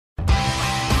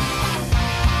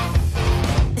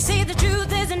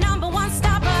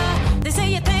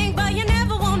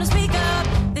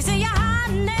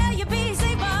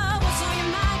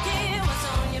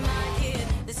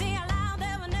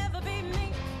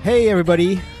Hey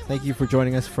everybody, thank you for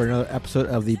joining us for another episode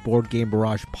of the Board Game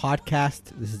Barrage podcast.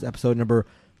 This is episode number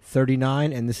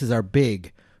 39, and this is our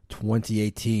big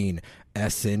 2018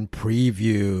 Essen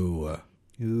Preview.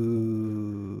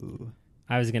 Ooh.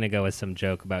 I was going to go with some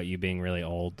joke about you being really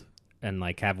old and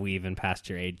like, have we even passed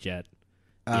your age yet?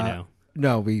 You know?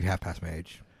 No, we have passed my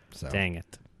age. So Dang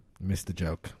it. missed the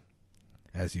joke,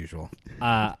 as usual.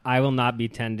 I will not be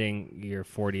tending your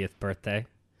 40th birthday.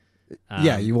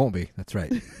 Yeah, you won't be. That's right.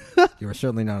 You are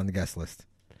certainly not on the guest list.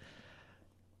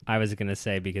 I was going to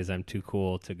say because I'm too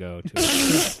cool to go to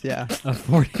Yeah, a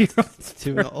 40-year-old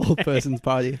to an old person's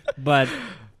party. But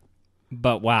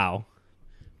wow,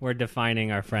 we're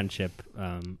defining our friendship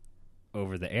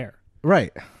over the air.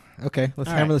 Right. Okay, let's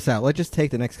All hammer right. this out. Let's just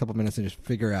take the next couple minutes and just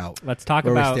figure out. Let's talk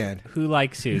Where we about stand. who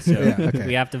likes who. So Yeah, okay.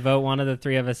 we have to vote one of the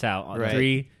three of us out. On Right.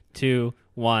 3, 2,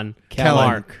 1. Kellen.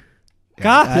 Mark. Yeah.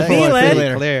 God, I think we'll see you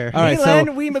later. Clear. All right, so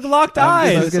Phelan, we locked this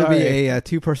eyes. is going to be Sorry. a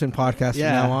two-person podcast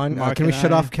Yeah, from now on. Mark Can we and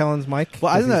shut I. off Kellen's mic?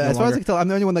 Well, I don't know. Because he's As no far as I longer- can tell, I'm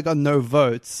the only one that got no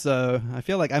votes, so I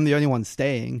feel like I'm the only one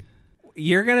staying.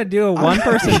 You're going to do a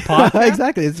one-person podcast?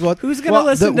 Exactly. It's what. Who's going to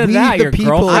listen to we, that? the Your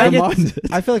people, girlfriend?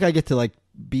 demanded. I feel like I get to like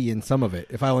be in some of it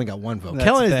if I only got one vote. That's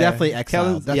Kellen is fair. definitely exiled.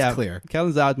 Kellen's- That's yeah, clear.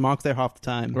 Kellen's out. Mark's there half the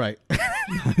time. Right.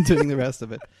 I'm doing the rest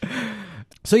of it.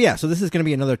 So this is going to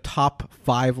be another top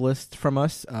 5 list from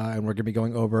us, and we're going to be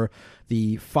going over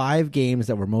the 5 games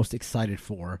that we're most excited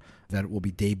for that will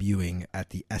be debuting at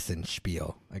the Essen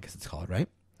Spiel. I guess it's called, right?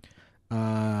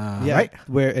 Yeah, Right.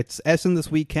 where it's Essen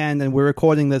this weekend, and we're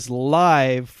recording this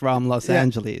live from Los Yeah,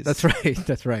 Angeles. That's right.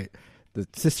 That's right. The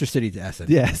sister city to Essen.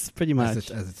 Yes, pretty much.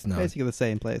 As it's known. Basically the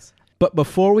same place. But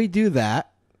before we do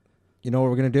that, you know what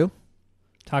we're going to do?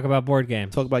 Talk about board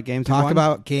games. Talk about games. we Talk won.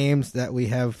 about games that we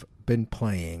have been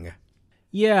playing.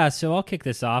 Yeah, so I'll kick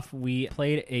this off. We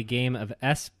played a game of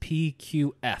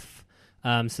SPQF.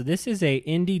 So this is a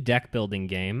indie deck building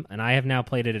game, and I have now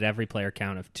played it at every player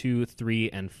count of 2, 3,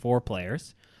 and 4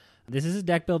 players. This is a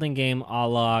deck building game a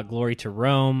la Glory to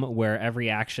Rome, where every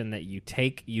action that you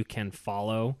take, you can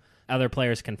follow. Other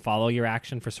players can follow your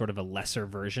action for sort of a lesser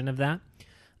version of that.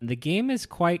 The game is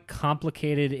quite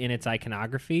complicated in its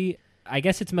iconography. I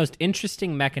guess its most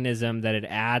interesting mechanism that it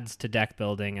adds to deck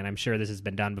building, and I'm sure this has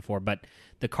been done before, but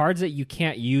the cards that you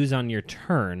can't use on your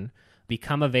turn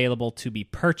become available to be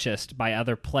purchased by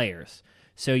other players.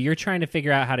 So you're trying to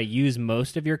figure out how to use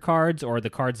most of your cards or the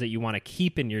cards that you want to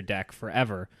keep in your deck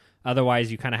forever.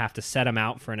 Otherwise, you kind of have to set them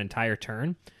out for an entire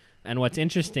turn. And what's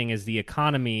interesting is the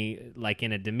economy, like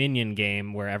in a Dominion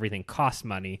game where everything costs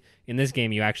money, in this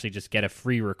game you actually just get a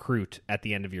free recruit at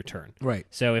the end of your turn. Right.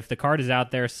 So if the card is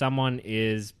out there, someone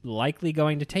is likely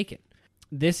going to take it.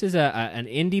 This is an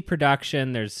indie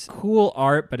production. There's cool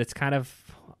art, but it's kind of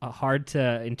hard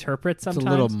to interpret sometimes. It's a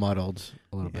little muddled,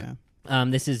 a little bit. Yeah.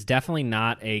 This is definitely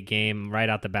not a game right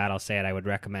out the bat, I'll say it, I would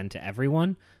recommend to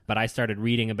everyone. But I started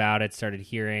reading about it, started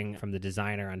hearing from the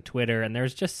designer on Twitter, and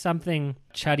there's just something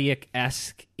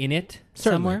Chudiak-esque in it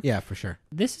Certainly. somewhere. Yeah, for sure.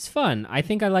 This is fun. I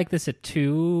think I like this at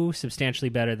 2, substantially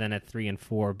better than at 3 and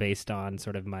 4 based on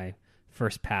sort of my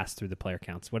first pass through the player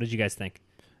counts. What did you guys think?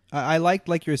 I like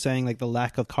you were saying, like the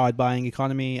lack of card buying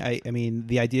economy. I mean,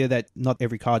 the idea that not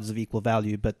every card is of equal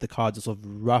value, but the cards are sort of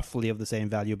roughly of the same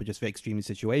value, but just very extremely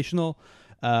situational.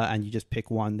 And you just pick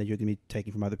one that you're going to be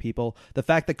taking from other people. The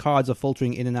fact that cards are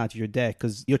filtering in and out of your deck,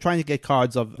 because you're trying to get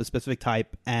cards of a specific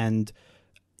type, and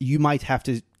you might have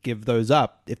to give those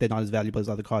up if they're not as valuable as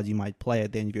other cards you might play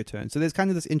at the end of your turn. So there's kind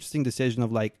of this interesting decision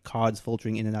of like cards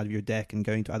filtering in and out of your deck and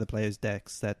going to other players'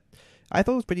 decks that I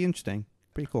thought was pretty interesting.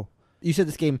 Pretty cool. You said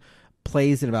this game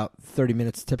plays in about 30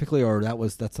 minutes typically, or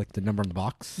that's like the number on the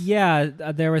box? Yeah,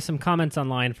 there were some comments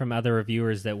online from other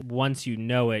reviewers that once you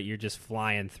know it, you're just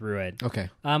flying through it. Okay.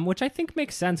 Which I think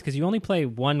makes sense because you only play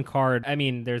one card. I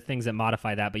mean, there are things that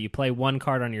modify that, but you play one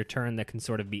card on your turn that can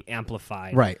sort of be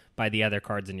amplified by the other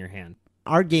cards in your hand.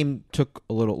 Our game took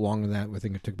a little longer than that. I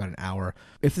think it took about an hour.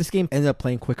 If this game ended up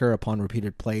playing quicker upon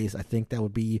repeated plays, I think that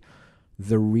would be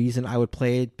the reason I would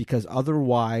play it, because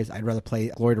otherwise I'd rather play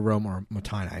Glory to Rome or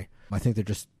Motainai. I think they're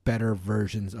just better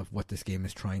versions of what this game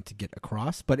is trying to get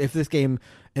across. But if this game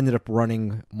ended up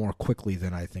running more quickly,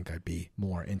 then I think I'd be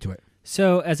more into it.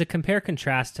 So as a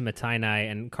compare-contrast to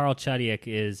Motainai, and Carl Chudiak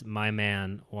is my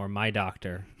man, or my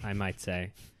doctor, I might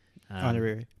say.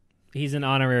 Honorary. He's an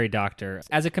honorary doctor.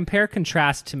 As a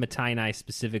compare-contrast to Motainai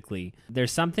specifically,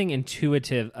 there's something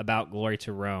intuitive about Glory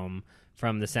to Rome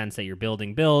from the sense that you're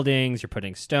building buildings, you're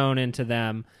putting stone into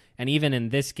them, and even in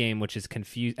this game, which is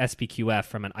SPQF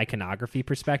from an iconography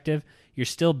perspective, you're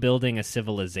still building a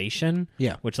civilization,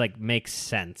 Yeah. which like makes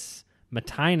sense.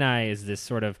 Matainai is this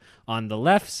sort of, on the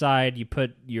left side, you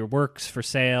put your works for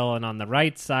sale, and on the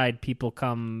right side, people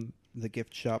come the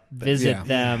gift shop, visit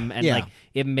them, and like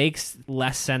it makes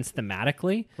less sense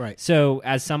thematically. Right. So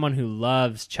as someone who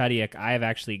loves Chuddiak, I have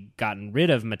actually gotten rid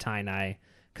of Matainai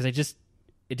because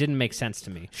it didn't make sense to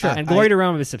me. Sure. And Glory to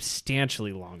Rome is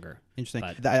substantially longer. Interesting.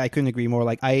 I couldn't agree more.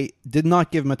 Like, I did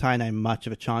not give Matainai much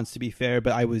of a chance, to be fair,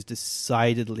 but I was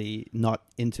decidedly not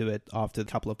into it after the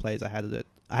couple of plays I had at it.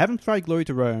 I haven't tried Glory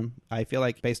to Rome. I feel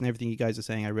like, based on everything you guys are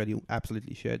saying, I really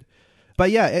absolutely should. But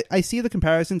yeah, I see the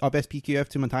comparison of SPQF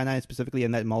to Matainai specifically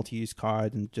in that multi-use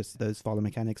card and just those follow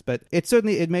mechanics. But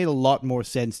it made a lot more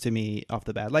sense to me off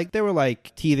the bat. Like, there were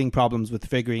like teething problems with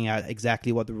figuring out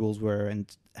exactly what the rules were and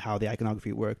how the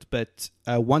iconography worked. But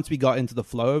once we got into the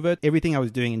flow of it, everything I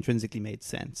was doing intrinsically made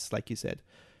sense, like you said.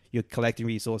 You're collecting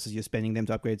resources, you're spending them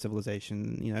to upgrade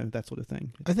civilization, that sort of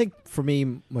thing. I think for me,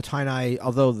 Matainai,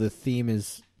 although the theme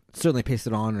is certainly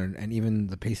pasted on, and even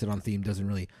the pasted on theme doesn't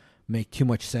really make too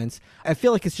much sense, I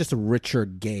feel like it's just a richer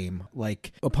game.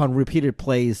 Like, upon repeated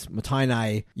plays,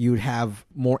 Matainai, you'd have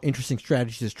more interesting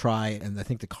strategies to try, and I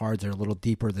think the cards are a little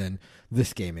deeper than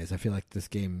this game is. I feel like this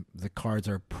game, the cards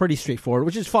are pretty straightforward,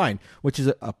 which is fine, which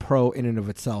is a pro in and of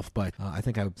itself, but I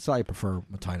think I would slightly prefer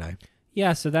Matainai.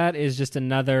 Yeah, so that is just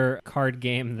another card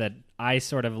game that I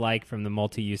sort of like from the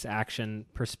multi-use action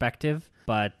perspective,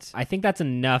 but I think that's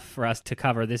enough for us to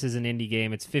cover. This is an indie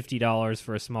game. It's $50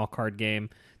 for a small card game.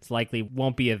 It's likely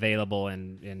won't be available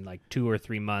in like 2 or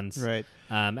 3 months. Right.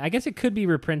 I guess it could be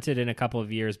reprinted in a couple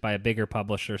of years by a bigger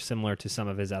publisher similar to some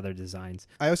of his other designs.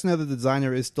 I also know that the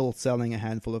designer is still selling a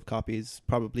handful of copies.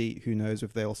 Probably, who knows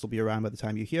if they'll still be around by the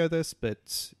time you hear this,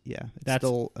 but yeah, that's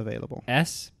still available.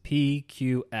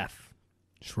 SPQF.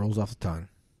 Just rolls off the tongue.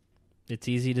 It's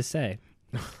easy to say.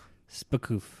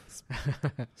 SPQF.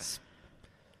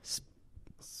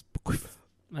 SPQF.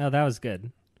 Oh, that was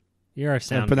good. You're our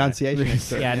sound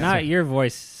pronunciation. Yeah, not your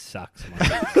voice sucks.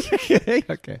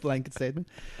 Okay. Blanket statement.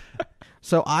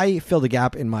 So I filled a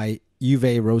gap in my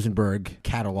Uwe Rosenberg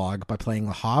catalog by playing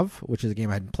Le Havre, which is a game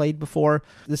I hadn't played before.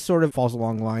 This sort of falls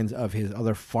along the lines of his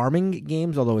other farming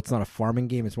games, although it's not a farming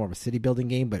game, it's more of a city building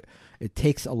game, but it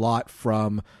takes a lot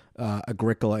from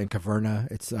Agricola and Caverna.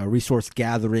 It's a resource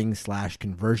gathering /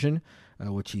 conversion,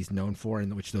 which he's known for,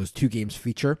 and which those two games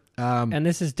feature. And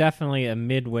this is definitely a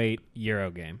mid-weight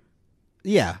Euro game.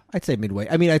 Yeah, I'd say midweight.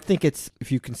 I mean, I think it's,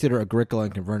 if you consider Agricola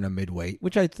and Caverna midweight,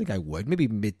 which I think I would, maybe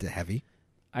mid to heavy.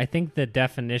 I think the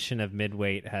definition of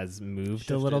midweight has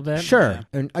moved a little bit. Sure. Yeah.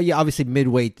 And obviously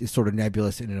midweight is sort of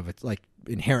nebulous in and of it's like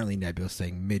inherently nebulous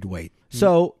saying midweight.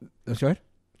 So, go ahead?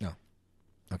 No.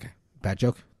 Okay. Bad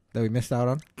joke that we missed out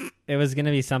on? It was going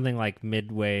to be something like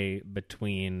midway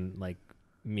between like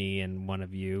me and one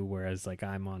of you, whereas like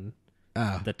I'm on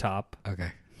the top.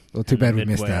 Okay. Well, too bad we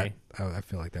missed that. I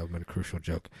feel like that would have been a crucial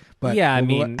joke. But yeah, I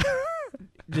mean,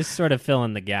 just sort of fill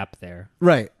in the gap there.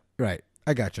 Right.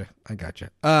 I gotcha. I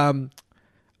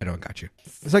don't got you.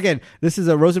 So again, this is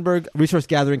a Rosenberg resource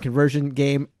gathering conversion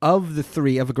game. Of the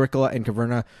three, of Agricola and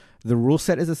Caverna, the rule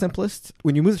set is the simplest.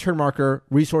 When you move the turn marker,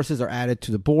 resources are added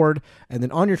to the board, and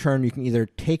then on your turn, you can either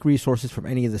take resources from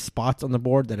any of the spots on the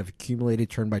board that have accumulated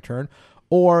turn by turn,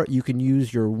 or you can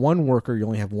use your one worker, you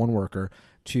only have one worker,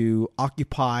 to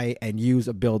occupy and use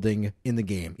a building in the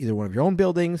game, either one of your own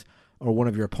buildings or one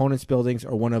of your opponent's buildings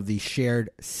or one of the shared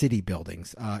city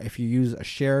buildings. If you use a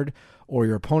shared or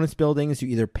your opponent's buildings, you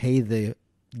either pay the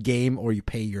game or you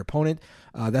pay your opponent.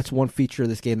 That's one feature of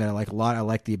this game that I like a lot. I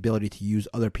like the ability to use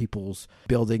other people's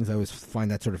buildings. I always find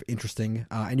that sort of interesting.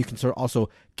 And you can sort of also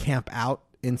camp out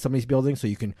in somebody's building, so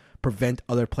you can prevent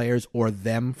other players or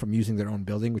them from using their own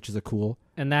building, which is a cool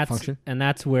function. And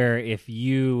that's where if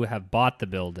you have bought the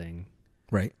building,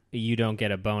 right, you don't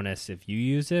get a bonus if you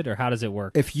use it, or how does it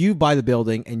work? If you buy the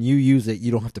building and you use it,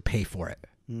 you don't have to pay for it.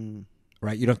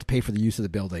 Right? You don't have to pay for the use of the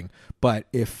building. But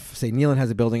if, say, Nealon has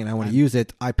a building and I want to use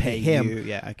it, I pay him.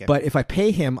 Okay. But if I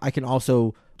pay him, I can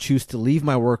also choose to leave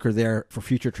my worker there for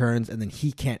future turns, and then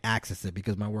he can't access it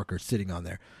because my worker's sitting on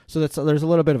there. So there's a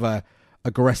little bit of a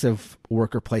aggressive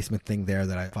worker placement thing there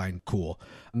that I find cool.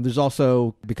 And there's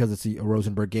also, because it's a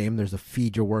Rosenberg game, there's a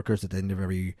feed your workers at the end of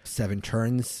every 7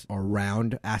 turns or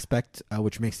round aspect,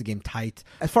 which makes the game tight.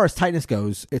 As far as tightness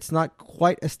goes, it's not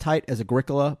quite as tight as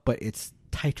Agricola, but it's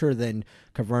tighter than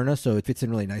Caverna, so it fits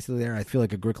in really nicely there. I feel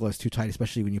like Agricola is too tight,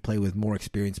 especially when you play with more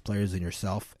experienced players than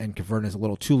yourself, and Caverna is a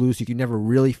little too loose. You can never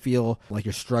really feel like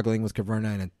you're struggling with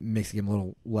Caverna, and it makes the game a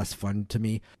little less fun to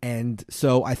me. And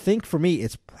so I think for me,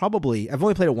 it's probably, I've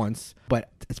only played it once,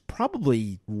 but it's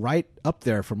probably right up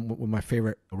there from one of my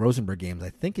favorite Rosenberg games. I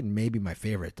think it may be my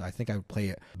favorite. I think I would play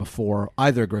it before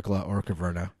either Agricola or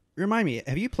Caverna. Remind me,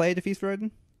 have you played A Feast for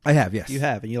Odin? I have, yes. You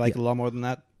have, and you like it a lot more than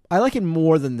that? I like it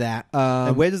more than that.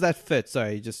 And where does that fit?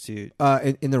 Sorry, just to...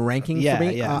 In the ranking Yeah, for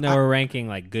me? yeah. No, we're ranking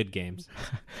like good games.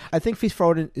 I think Feast for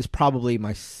Odin is probably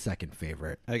my second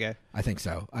favorite. Okay. I think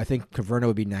so. I think Caverna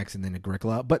would be next and then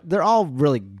Agricola. But they're all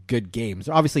really good games.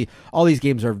 Obviously, all these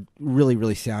games are really,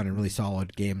 really sound and really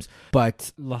solid games.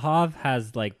 But Le Havre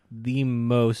has like the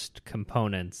most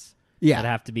components that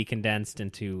have to be condensed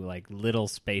into like little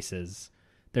spaces.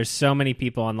 There's so many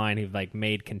people online who've like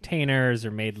made containers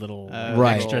or made little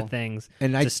extra things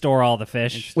to store all the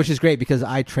fish. Which is great because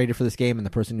I traded for this game and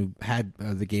the person who had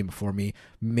the game before me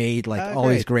made like all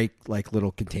these great like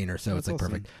little containers. So it's like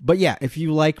perfect. But yeah, if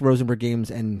you like Rosenberg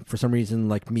games and for some reason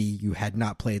like me, you had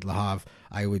not played Le Havre,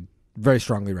 I would very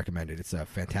strongly recommend it. It's a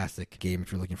fantastic game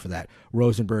if you're looking for that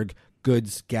Rosenberg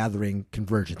goods gathering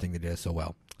convergent thing that does so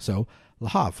well. So Le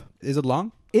Havre. Is it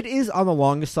long? It is on the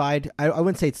longest side. I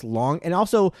wouldn't say it's long. And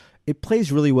also, it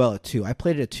plays really well at 2. I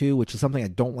played it at 2, which is something I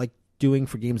don't like doing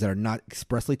for games that are not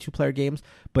expressly 2-player games.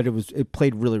 But it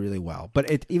played really, really well.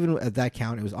 But even at that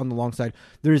count, it was on the long side.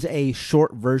 There's a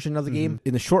short version of the game.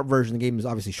 In the short version, the game is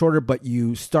obviously shorter, but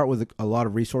you start with a lot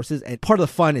of resources. And part of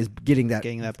the fun is getting that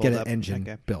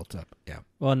engine built up. Yeah.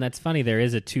 Well, and that's funny. There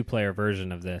is a 2-player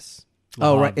version of this.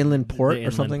 Right. Inland Port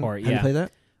or something? Port, Have you played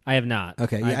that? I have not.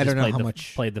 Okay, yeah, I don't know how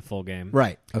much. Played the full game.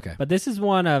 Right, okay. But this is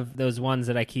one of those ones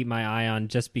that I keep my eye on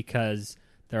just because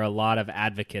there are a lot of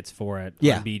advocates for it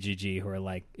on BGG who are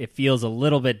like, it feels a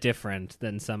little bit different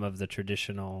than some of the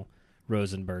traditional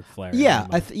Rosenberg flair. Yeah,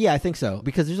 I think so.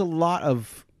 Because there's a lot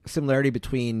of similarity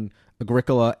between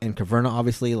Agricola and Caverna,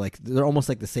 obviously. Like, they're almost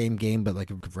like the same game, but like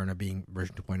Caverna being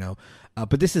version 2.0.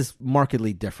 But this is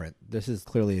markedly different. This is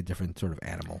clearly a different sort of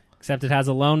animal. Except it has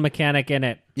a loan mechanic in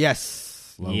it. Yes.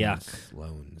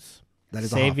 Loans. That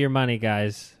is Save your money,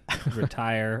 guys.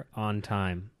 Retire on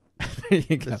time.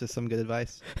 That's just some good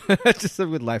advice. That's just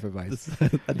some good life advice.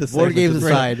 Board games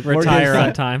aside. Retire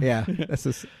on time. Yeah. That's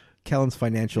just Kellen's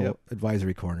financial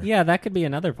advisory corner. Yeah, that could be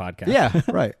another podcast. Yeah,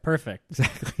 right. Perfect.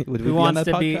 Exactly. Would Who we wants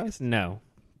be on that to podcast? be? No.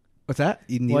 What's that?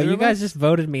 Well, you guys just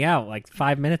voted me out like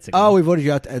 5 minutes ago. Oh, we voted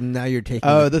you out, and now you're taking.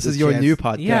 Oh, this is your new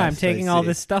podcast. Yeah, I'm taking all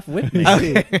this stuff with me.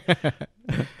 Okay.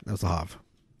 That was a Havre.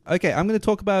 Okay, I'm going to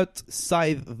talk about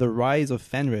Scythe, the Rise of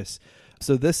Fenris.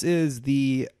 So this is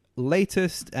the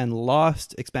latest and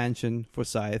last expansion for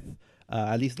Scythe,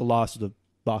 at least the last sort of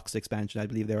boxed expansion. I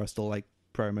believe there are still like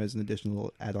promos and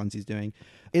additional add-ons he's doing.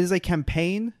 It is a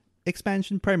campaign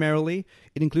expansion primarily.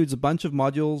 It includes a bunch of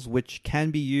modules which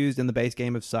can be used in the base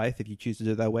game of Scythe if you choose to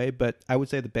do it that way, but I would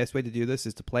say the best way to do this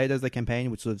is to play it as the campaign,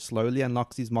 which sort of slowly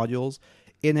unlocks these modules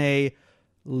in a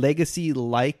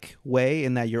legacy-like way,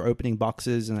 in that you're opening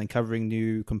boxes and uncovering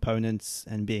new components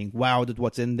and being wowed at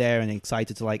what's in there and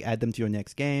excited to like add them to your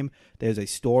next game. There's a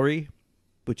story,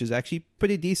 which is actually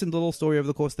pretty decent little story over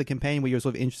the course of the campaign where you're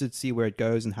sort of interested to see where it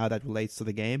goes and how that relates to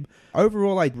the game.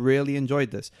 Overall, I really enjoyed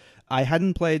this. I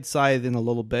hadn't played Scythe in a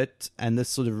little bit, and this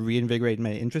sort of reinvigorated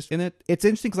my interest in it. It's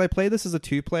interesting because I played this as a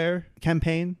 2-player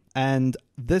campaign, and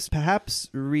this perhaps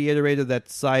reiterated that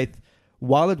Scythe,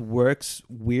 while it works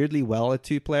weirdly well at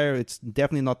 2-player, it's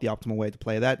definitely not the optimal way to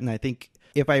play that. And I think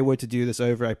if I were to do this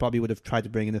over, I probably would have tried to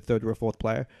bring in a 3rd or a 4th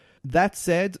player. That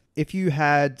said, if you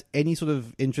had any sort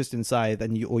of interest in Scythe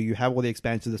and you have all the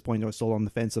expansions at this point or are still on the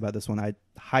fence about this one, I'd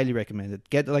highly recommend it.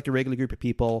 Get like a regular group of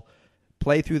people,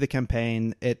 play through the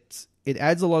campaign. It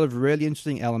adds a lot of really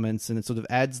interesting elements, and it sort of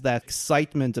adds that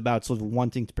excitement about sort of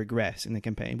wanting to progress in the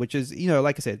campaign, which is,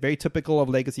 like I said, very typical of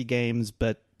legacy games,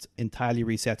 but entirely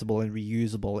resettable and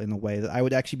reusable in a way that I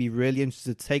would actually be really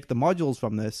interested to take the modules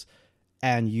from this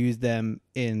and use them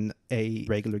in a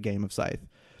regular game of Scythe.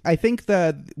 I think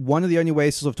that one of the only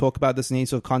ways to sort of talk about this in any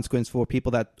sort of consequence for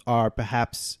people that are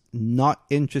perhaps not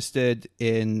interested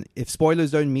in, if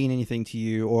spoilers don't mean anything to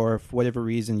you, or for whatever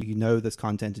reason you know this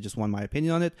content and just want my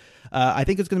opinion on it, I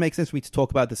think it's going to make sense for me to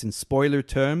talk about this in spoiler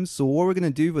terms. So what we're going to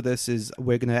do with this is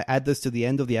we're going to add this to the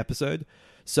end of the episode.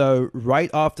 So right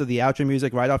after the outro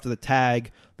music, right after the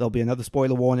tag, there'll be another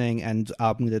spoiler warning, and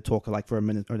I'm going to talk like for a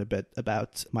minute or a bit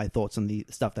about my thoughts on the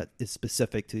stuff that is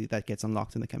specific to that gets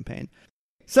unlocked in the campaign.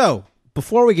 So,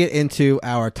 before we get into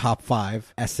our top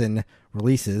 5 Essen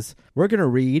releases, we're going to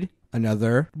read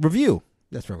another review.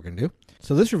 That's what we're going to do.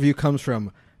 So, this review comes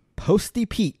from Posty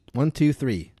Pete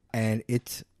 123, and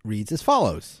it reads as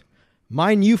follows.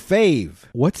 My new fave.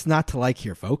 What's not to like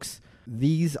here, folks?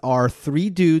 These are 3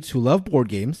 dudes who love board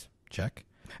games, check,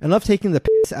 and love taking the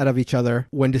piss out of each other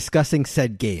when discussing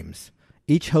said games.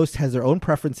 Each host has their own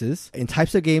preferences in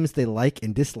types of games they like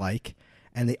and dislike,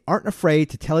 and they aren't afraid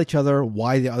to tell each other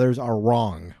why the others are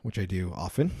wrong, which I do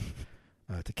often.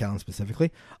 to Callan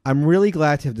specifically. I'm really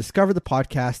glad to have discovered the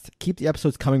podcast. Keep the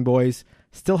episodes coming, boys.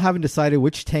 Still haven't decided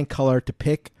which tank color to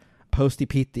pick. Posty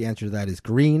Pete, the answer to that is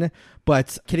green.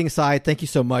 But kidding aside, thank you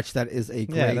so much. That is a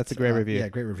great, that's a great review. Yeah,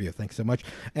 great review. Thanks so much.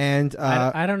 And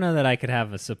I don't know that I could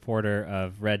have a supporter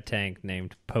of Red Tank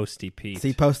named Posty Pete.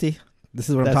 See, Posty, this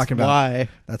is what I'm talking about.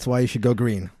 That's why you should go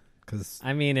green.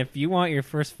 I mean, if you want your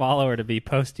first follower to be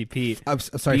Posty Pete, I'm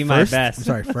sorry, be first? my best. I'm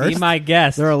sorry, first? Be my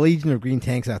guest. There are a legion of green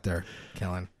tanks out there,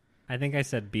 Kellen. I think I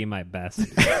said be my best,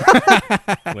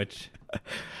 which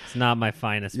is not my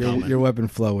finest moment. Your weapon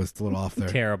flow was a little off there.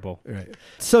 Terrible. Right.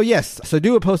 So, yes. So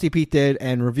do what Posty Pete did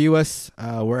and review us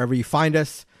wherever you find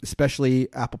us, especially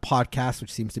Apple Podcasts,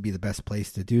 which seems to be the best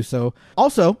place to do so.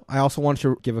 Also, I also wanted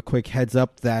to give a quick heads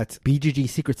up that BGG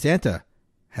Secret Santa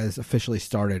has officially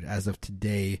started as of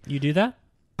today. You do that?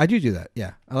 I do that,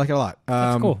 yeah. I like it a lot.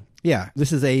 That's cool. Yeah,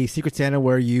 this is a Secret Santa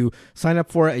where you sign up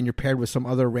for it and you're paired with some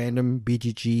other random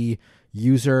BGG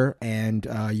user, and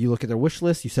you look at their wish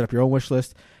list, you set up your own wish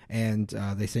list, and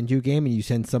they send you a game and you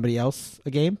send somebody else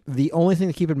a game. The only thing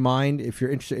to keep in mind if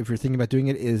you're interested, if you're thinking about doing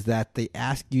it, is that they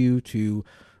ask you to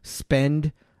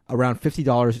spend around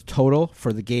 $50 total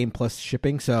for the game plus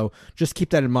shipping. So just keep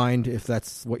that in mind if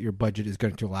that's what your budget is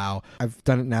going to allow. I've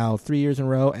done it now 3 years in a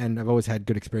row, and I've always had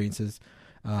good experiences.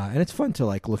 And it's fun to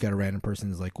like look at a random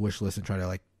person's like wish list and try to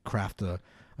like craft a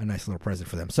nice little present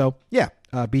for them. So yeah,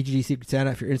 BGG Secret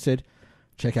Santa. If you're interested,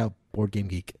 check out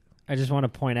BoardGameGeek. I just want to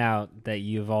point out that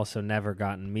you've also never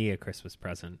gotten me a Christmas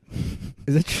present.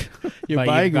 Is it true? You're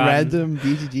buying random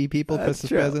BGG people Christmas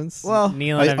presents? Well,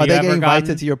 Neil, are they getting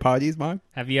invited to your parties, Mark?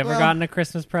 Have you ever gotten a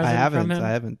Christmas present from him? I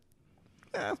haven't.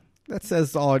 Yeah, that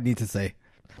says all I need to say.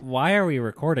 Why are we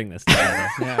recording this together?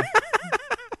 Yeah.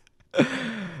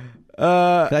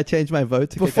 Can I change my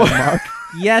vote to kick out Mark?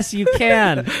 Yes, you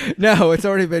can. No, it's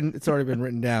already been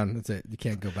written down. That's it. You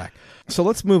can't go back. So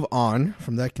let's move on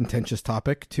from that contentious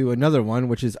topic to another one,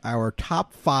 which is our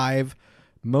top 5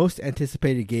 most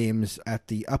anticipated games at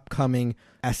the upcoming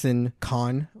Essen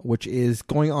Con, which is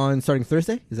going on starting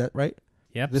Thursday. Is that right?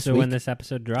 Yep. This so week? when this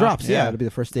episode drops, yeah, it'll be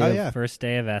the first day. First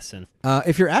day of Essen.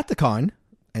 If you're at the con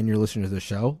and you're listening to the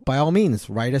show, by all means,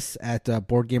 write us at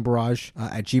boardgamebarrage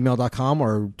at gmail.com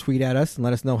or tweet at us and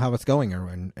let us know how it's going,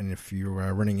 and if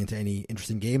you're running into any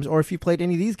interesting games, or if you played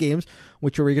any of these games,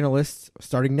 which are we going to list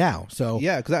starting now. So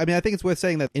yeah, because I mean, I think it's worth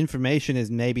saying that information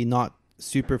is maybe not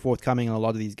super forthcoming on a lot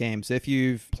of these games. So if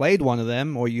you've played one of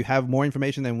them or you have more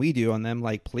information than we do on them,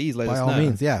 like, please let us know. By all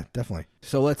means, yeah, definitely.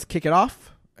 So let's kick it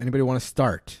off. Anybody want to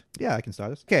start? Yeah, I can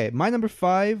start us. Okay, my number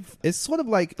 5 is sort of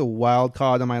like the wild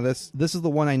card on my list. This is the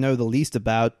one I know the least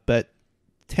about, but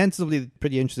tentatively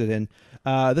pretty interested in.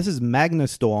 This is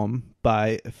Magnastorm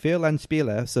by Feel and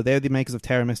Spieler. So they're the makers of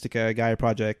Terra Mystica, Gaia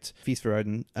Project, Feast for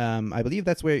Odin. I believe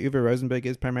that's where Uwe Rosenberg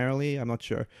is primarily. I'm not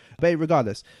sure. But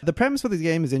regardless, the premise for this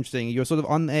game is interesting. You're sort of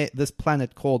on this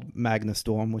planet called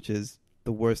Magnastorm, which is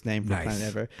the worst name for a planet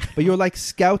ever. But you're like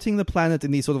scouting the planet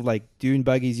in these sort of like dune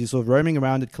buggies. You're sort of roaming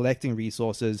around it, collecting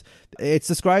resources. It's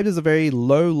described as a very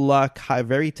low luck,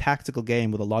 very tactical game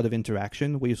with a lot of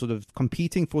interaction, where you're sort of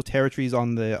competing for territories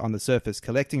on the surface,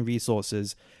 collecting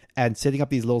resources, and setting up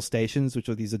these little stations, which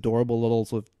are these adorable little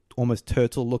sort of almost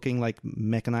turtle-looking like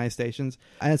mechanized stations.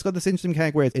 And it's got this interesting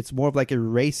mechanic where it's more of like a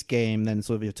race game than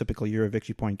sort of your typical Euro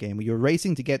Victory Point game, where you're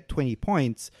racing to get 20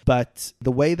 points, but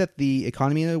the way that the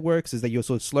economy in it works is that you're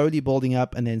sort of slowly building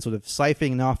up and then sort of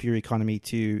siphoning off your economy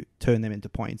to turn them into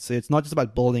points. So it's not just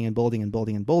about building and building and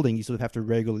building and building. You sort of have to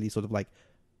regularly sort of like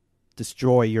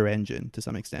destroy your engine to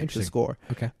some extent to score.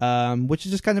 Okay. Which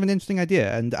is just kind of an interesting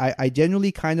idea. And I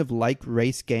generally kind of like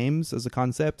race games as a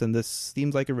concept, and this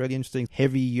seems like a really interesting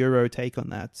heavy Euro take on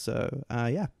that. So,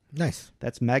 yeah. Nice.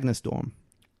 That's Magnastorm.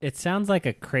 It sounds like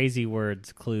a Crazy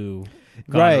Words clue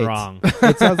gone wrong.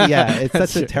 It sounds, yeah, it's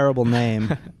such a terrible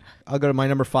name. I'll go to my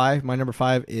number 5. My number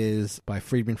 5 is by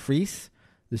Friedman Fries.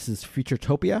 This is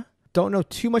Futuropia. Don't know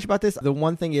too much about this. The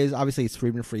one thing is, obviously, it's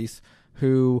Friedman Fries,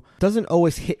 who doesn't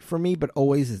always hit for me, but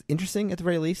always is interesting at the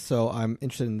very least. So I'm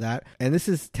interested in that. And this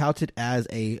is touted as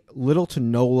a little to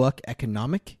no luck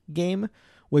economic game,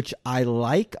 which I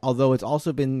like, although it's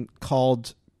also been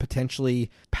called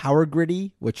potentially power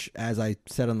griddy, which, as I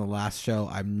said on the last show,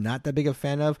 I'm not that big of a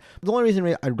fan of. The only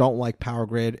reason I don't like power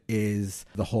grid is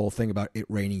the whole thing about it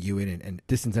reining you in and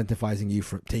disincentivizing you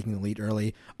for taking the lead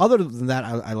early. Other than that,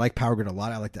 I like power grid a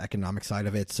lot. I like the economic side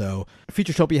of it. So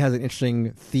Futuropia has an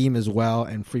interesting theme as well,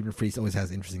 and Friedman Fries always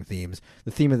has interesting themes.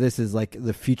 The theme of this is like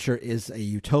the future is a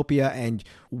utopia, and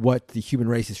what the human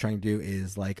race is trying to do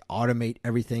is like automate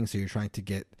everything. So you're trying to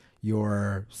get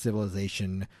your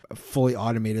civilization fully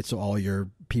automated so all your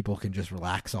people can just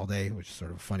relax all day, which is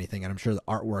sort of a funny thing. And I'm sure the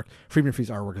artwork, Friedman Freeze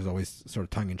artwork, is always sort of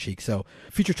tongue-in-cheek. So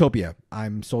Futuropia,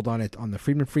 I'm sold on it on the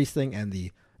Friedman Freeze thing and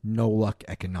the no-luck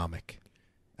economic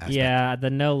aspect. Yeah,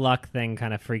 the no luck thing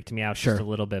kind of freaked me out Sure. just a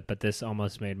little bit, but this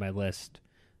almost made my list.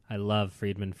 I love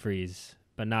Friedman Freeze,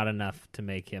 but not enough to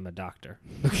make him a doctor.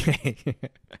 Okay.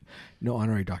 No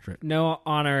honorary doctorate. No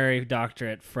honorary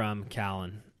doctorate from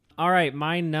Callan. All right,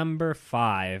 my number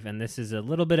 5, and this is a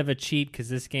little bit of a cheat because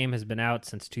this game has been out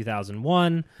since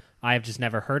 2001. I have just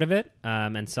never heard of it,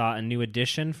 and saw a new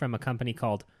edition from a company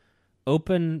called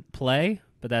Open Play,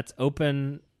 but that's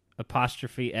Open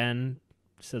apostrophe N,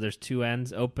 so there's 2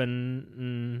 N's.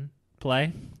 Open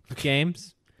Play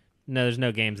Games. No, there's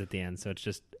no games at the end, so it's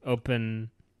just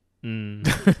Open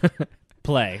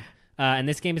Play. And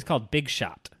this game is called Big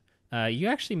Shot. You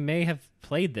actually may have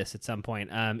played this at some point.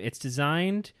 It's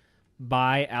designed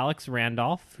by Alex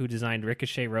Randolph, who designed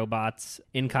Ricochet Robots,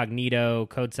 Incognito,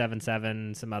 Code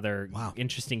 77, some other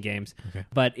interesting games. Okay.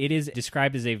 But it is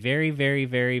described as a very, very,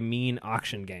 very mean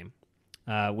auction game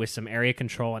with some area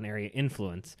control and area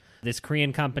influence. This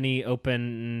Korean company,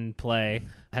 Open Play,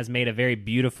 has made a very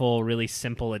beautiful, really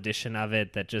simple edition of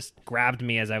it that just grabbed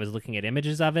me as I was looking at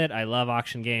images of it. I love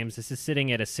auction games. This is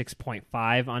sitting at a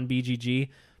 6.5 on BGG,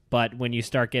 but when you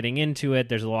start getting into it,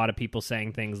 there's a lot of people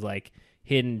saying things like,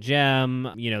 hidden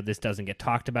gem, this doesn't get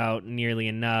talked about nearly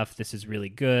enough. This is really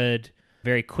good.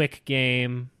 Very quick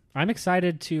game. I'm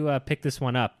excited to pick this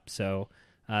one up. So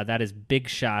that is Big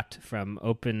Shot from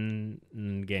Open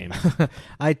Games.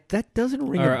 That doesn't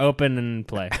ring or Open and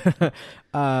Play.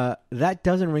 That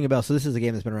doesn't ring a bell. So this is a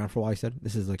game that's been around for a while, you said?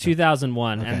 This is like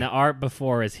 2001, Okay. and the art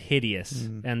before is hideous.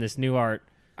 And this new art,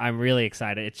 I'm really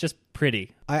excited. It's just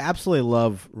pretty. I absolutely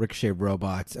love Ricochet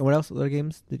Robots. And what else? Other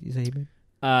games did you say he made?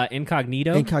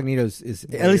 Incognito. Incognito is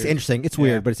at Weird. least interesting. It's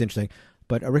weird, Yeah. but it's interesting.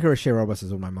 But Ricochet Robots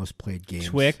is one of my most played games.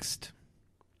 Twixt.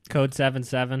 Code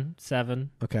 777.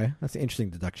 Okay, that's an interesting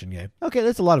deduction game. Okay,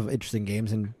 there's a lot of interesting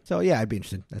games, and so yeah, I'd be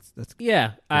interested. That's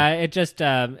Yeah, it just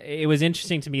it was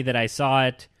interesting to me that I saw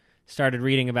it, started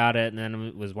reading about it, and then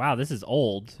it was, wow, this is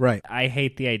old. Right. I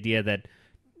hate the idea that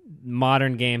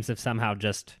modern games have somehow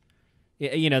just,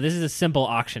 this is a simple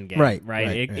auction game, Right.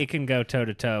 It can go toe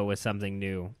to toe with something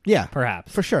new, yeah,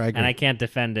 perhaps, for sure. I agree. and I can't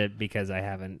defend it because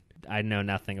I know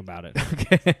nothing about it.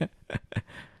 Okay.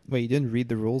 Wait, you didn't read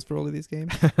the rules for all of these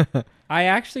games? I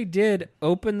actually did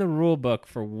open the rule book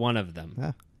for one of them.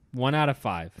 Ah. 1 out of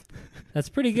 5. That's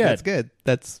pretty good. That's good.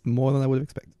 That's more than I would have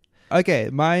expected. Okay,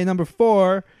 my number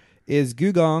 4 is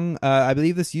Gùgōng. I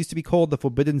believe this used to be called the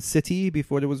Forbidden City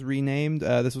before it was renamed.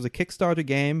 This was a Kickstarter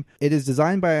game. It is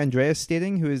designed by Andreas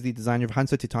Steding, who is the designer of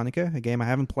Hansa Teutonica, a game I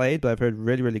haven't played, but I've heard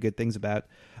really, really good things about.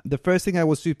 The first thing that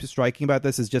was super striking about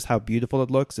this is just how beautiful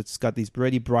it looks. It's got these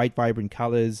really bright, vibrant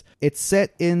colors. It's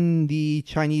set in the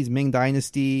Chinese Ming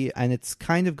Dynasty, and it's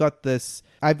kind of got this...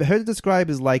 I've heard it described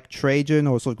as like Trajan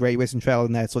or sort of Great Western Trail,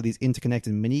 and that's sort of these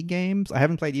interconnected mini games. I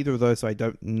haven't played either of those, so I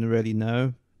don't really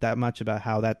know that much about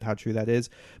how true that is.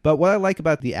 But what I like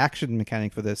about the action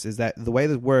mechanic for this is that the way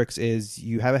that works is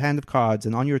you have a hand of cards,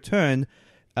 and on your turn,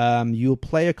 you'll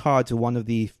play a card to one of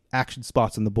the action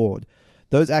spots on the board.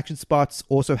 Those action spots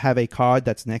also have a card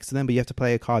that's next to them, but you have to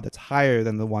play a card that's higher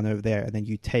than the one over there, and then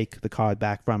you take the card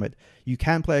back from it. You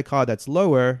can play a card that's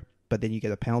lower, but then you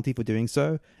get a penalty for doing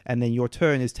so, and then your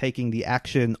turn is taking the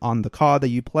action on the card that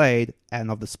you played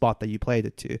and of the spot that you played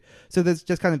it to. So there's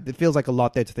just it feels like a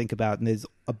lot there to think about, and there's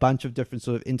a bunch of different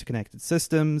sort of interconnected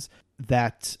systems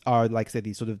that are, like I said,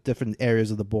 these sort of different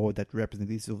areas of the board that represent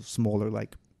these sort of smaller,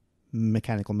 like,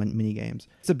 mechanical mini games.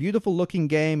 It's a beautiful looking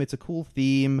game. It's a cool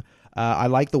theme. I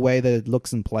like the way that it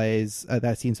looks and plays.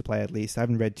 That seems to play, at least. I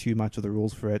haven't read too much of the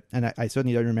rules for it, and I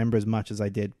certainly don't remember as much as I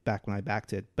did back when I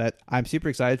backed it. But I'm super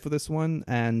excited for this one,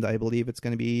 and I believe it's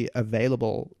going to be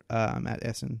available at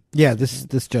Essen. Yeah, this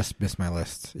just missed my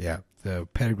list. Yeah, the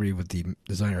pedigree with the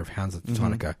designer of Hansa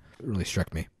Teutonica really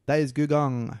struck me. That is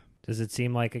Gùgōng. Does it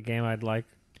seem like a game I'd like?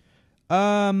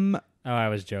 Oh, I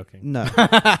was joking. No.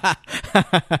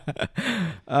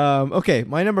 Okay,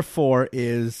 my number 4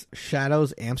 is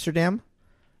Shadows Amsterdam.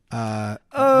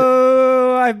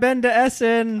 I've been to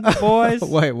Essen, boys.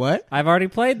 Wait, what? I've already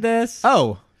played this.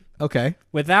 Oh, okay.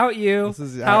 Without you. This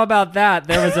is- How about that?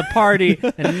 There was a party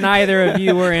and neither of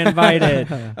you were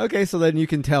invited. Okay, so then you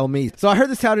can tell me. So I heard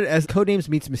this touted as Codenames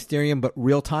meets Mysterium, but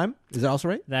real time. Is that also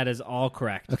right? That is all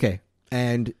correct. Okay.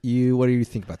 And what do you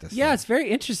think about this? Yeah, it's very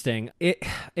interesting. It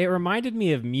reminded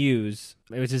me of Muse,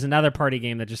 which is another party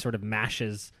game that just sort of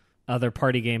mashes other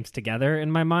party games together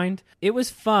in my mind. It was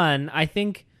fun. I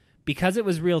think because it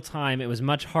was real time, it was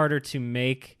much harder to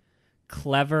make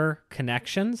clever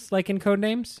connections, like in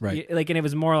Codenames. Right. And it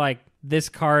was more like, this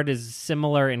card is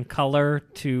similar in color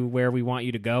to where we want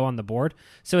you to go on the board.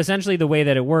 So essentially the way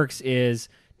that it works is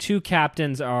 2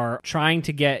 captains are trying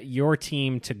to get your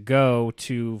team to go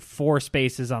to 4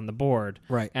 spaces on the board,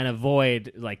 right, and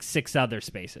avoid 6 other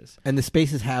spaces. And the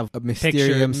spaces have a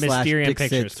Mysterium /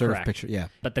 pictures, sort correct. of picture. Yeah.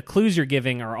 But the clues you're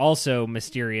giving are also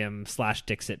Mysterium /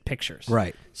 Dixit pictures.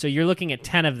 Right. So you're looking at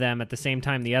 10 of them at the same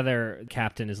time the other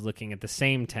captain is looking at the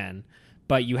same 10,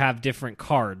 but you have different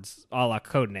cards, a la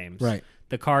Codenames. Right.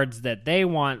 The cards that they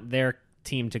want their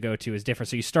team to go to is different.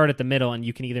 So you start at the middle, and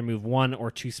you can either move 1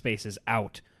 or 2 spaces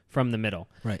out from the middle.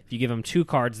 Right. If you give them 2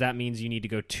 cards, that means you need to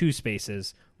go 2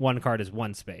 spaces. 1 card is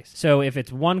 1 space. So if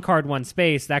it's 1 card, 1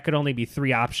 space, that could only be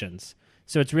 3 options.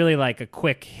 So it's really like a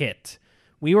quick hit.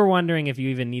 We were wondering if you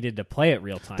even needed to play it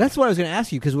real time. That's what I was going to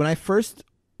ask you, because when I first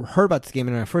heard about this game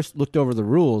and when I first looked over the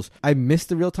rules, I missed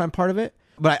the real time part of it,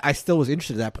 but I still was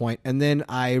interested at that point. And then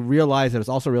I realized that it was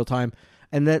also real time.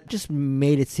 And that just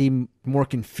made it seem more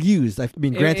confused. I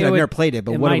mean, granted, I've never played it,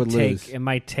 but what it would lose. It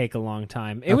might take a long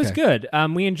time. It was good.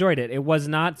 We enjoyed it. It was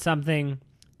not something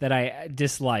that I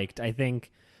disliked. I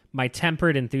think my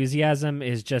tempered enthusiasm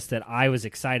is just that I was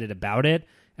excited about it,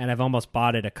 and I've almost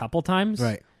bought it a couple times.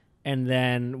 Right. And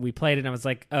then we played it, and I was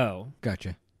like, oh.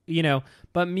 Gotcha.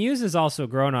 But Muse has also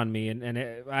grown on me, and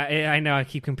I know I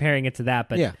keep comparing it to that,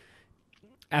 but... Yeah.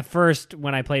 At first,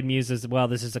 when I played Muse as well,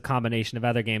 this is a combination of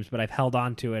other games, but I've held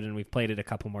on to it, and we've played it a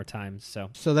couple more times.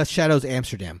 So that's Shadows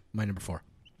Amsterdam, my number 4.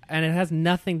 And it has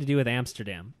nothing to do with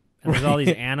Amsterdam. And there's all these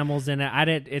animals in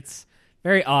it. It's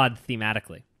very odd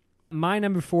thematically. My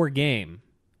number 4 game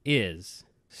is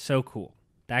so cool.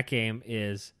 That game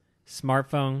is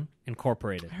Smartphone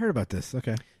Incorporated. I heard about this.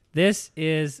 Okay. This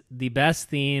is the best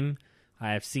theme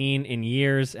I have seen in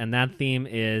years, and that theme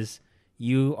is...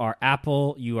 You are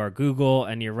Apple, you are Google,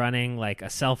 and you're running like a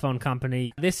cell phone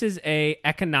company. This is a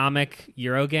economic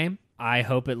Euro game. I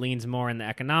hope it leans more in the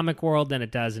economic world than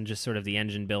it does in just sort of the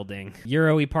engine building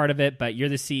Euro-y part of it, but you're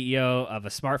the CEO of a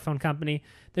smartphone company.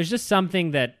 There's just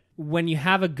something that when you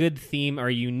have a good theme or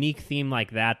a unique theme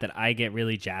like that I get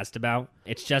really jazzed about.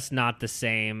 It's just not the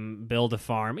same build a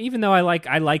farm. Even though I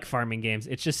like farming games,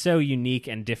 it's just so unique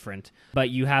and different. But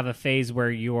you have a phase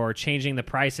where you're changing the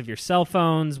price of your cell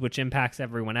phones, which impacts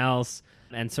everyone else,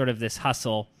 and sort of this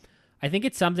hustle. I think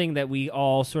it's something that we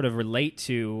all sort of relate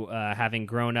to, having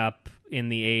grown up in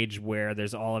the age where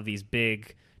there's all of these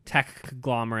big tech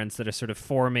conglomerates that are sort of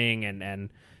forming and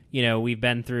we've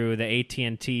been through the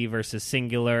AT&T versus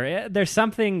Singular. There's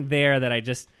something there that I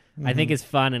think is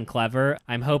fun and clever.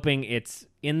 I'm hoping it's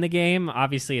in the game.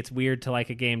 Obviously, it's weird to like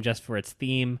a game just for its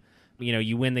theme.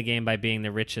 You win the game by being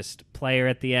the richest player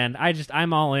at the end.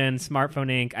 I'm all in.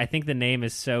 Smartphone Inc. I think the name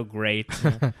is so great.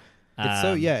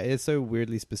 It's so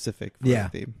weirdly specific for the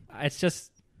theme. It's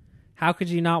just, how could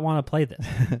you not want to play this?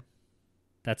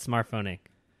 That's Smartphone Inc.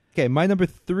 Okay, my number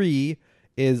 3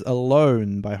 is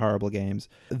Alone by Horrible Games.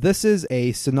 This is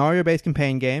a scenario-based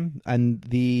campaign game, and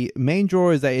the main draw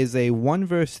is that is a 1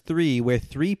 versus 3 where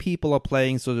 3 people are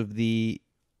playing sort of the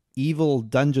evil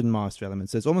dungeon master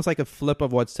elements. So it's almost like a flip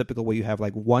of what's typical, where you have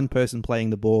like 1 person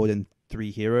playing the board and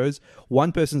 3 heroes.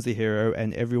 1 person's the hero,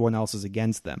 and everyone else is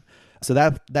against them. So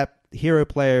that hero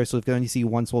player sort of can only see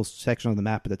one small section of the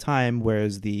map at a time,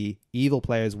 whereas the evil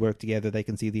players work together. They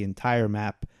can see the entire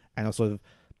map and are sort of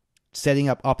setting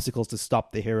up obstacles to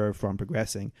stop the hero from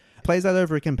progressing. Plays that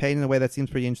over a campaign in a way that seems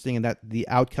pretty interesting, and that the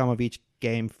outcome of each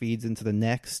game feeds into the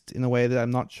next in a way that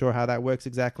I'm not sure how that works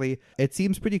exactly. It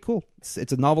seems pretty cool.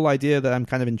 It's a novel idea that I'm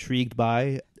kind of intrigued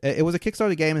by. It was a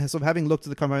Kickstarter game, and sort of having looked at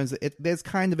the components, there's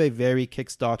kind of a very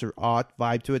Kickstarter art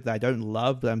vibe to it that I don't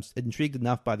love, but I'm intrigued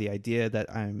enough by the idea that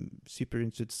I'm super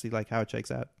interested to see like how it shakes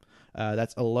out.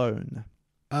 That's Alone.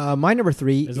 My number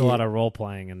 3 There's a lot of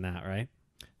role-playing in that, right?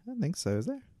 I don't think so, is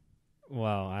there?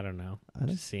 Well, I don't know. It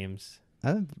just seems...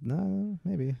 I don't know,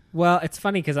 maybe. Well, it's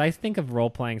funny because I think of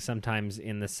role-playing sometimes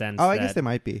in the sense that... I guess there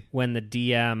might be. When the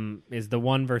DM is the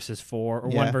 1 versus 4 or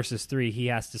 1 versus 3, he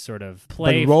has to sort of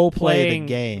play... But role-play the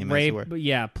game, as it were.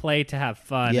 Yeah, play to have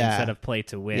fun instead of play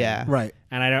to win. Yeah. Right.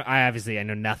 And I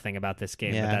know nothing about this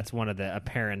game, but that's one of the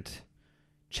apparent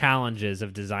challenges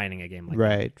of designing a game like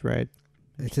that. Right.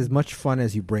 It's as much fun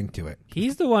as you bring to it.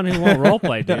 He's the one who won't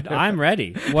roleplay, dude. I'm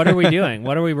ready. What are we doing?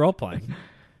 What are we roleplaying?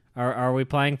 Are we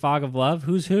playing Fog of Love?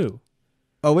 Who's who?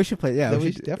 Oh, we should play. Yeah,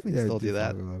 we should definitely still do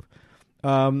that.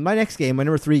 My next game, my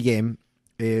number 3 game,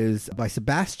 is by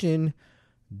Sebastian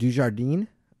Dujardin,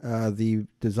 the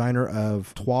designer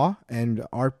of Trois, and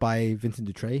art by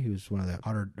Vincent Dutray, who's one of the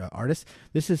hotter artists.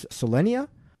 This is Solenia.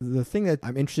 The thing that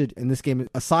I'm interested in this game,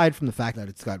 aside from the fact that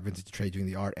it's got Vincent Dutray doing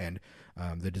the art and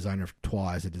the designer of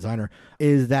Twa as a designer,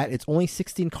 is that it's only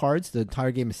 16 cards. The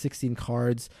entire game is 16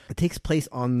 cards. It takes place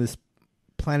on this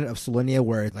planet of Solenia,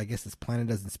 where I guess this planet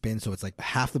doesn't spin, so it's like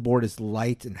half the board is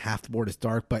light and half the board is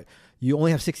dark, but you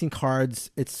only have 16 cards.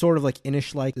 It's sort of like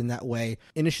Inis-like in that way.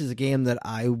 Inis is a game that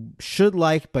I should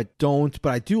like but don't,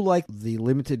 but I do like the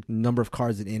limited number of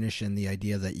cards in Inis and the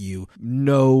idea that you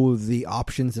know the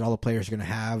options that all the players are going to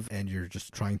have and you're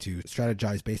just trying to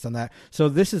strategize based on that. So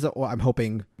this is I'm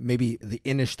hoping maybe the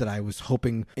Inis that I was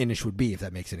hoping Inis would be, if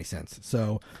that makes any sense.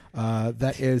 So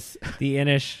that is the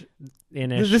Inis.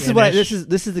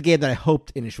 This is the game that I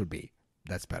hoped Inis would be.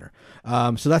 That's better.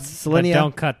 So that's Solenia. But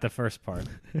don't cut the first part.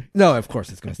 No, of course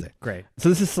it's going to stay. Great. So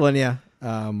this is Solenia,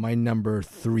 my number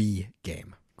 3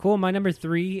 game. Cool. My number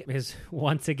 3 is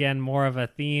once again more of a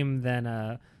theme than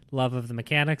a love of the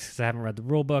mechanics, because I haven't read the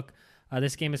rule book.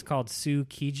 This game is called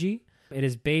Tsukiji. It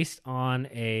is based on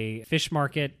a fish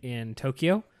market in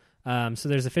Tokyo. So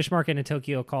there's a fish market in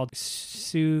Tokyo called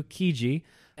Tsukiji,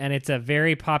 and it's a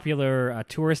very popular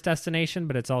tourist destination,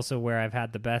 but it's also where I've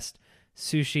had the best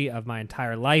sushi of my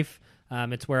entire life.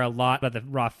 It's where a lot of the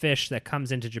raw fish that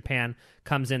comes into Japan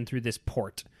comes in through this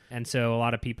port. And so a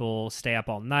lot of people stay up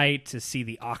all night to see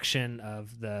the auction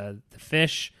of the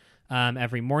fish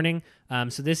every morning.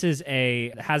 So this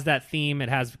has that theme. It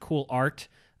has cool art,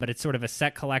 but it's sort of a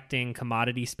set collecting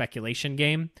commodity speculation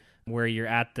game where you're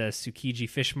at the Tsukiji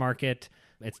fish market.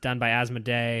 It's done by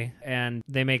Asmodee, and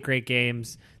they make great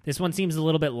games. This one seems a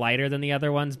little bit lighter than the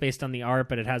other ones based on the art,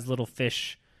 but it has little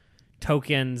fish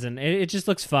tokens, and it just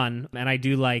looks fun. And I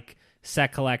do like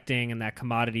set collecting and that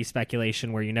commodity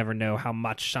speculation where you never know how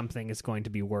much something is going to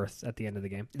be worth at the end of the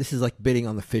game. This is like bidding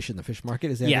on the fish in the fish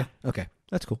market, is that? Yeah. It? Okay,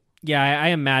 that's cool. Yeah, I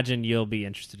imagine you'll be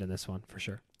interested in this one for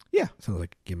sure. Yeah, sounds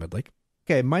like a game I'd like.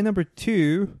 Okay, my number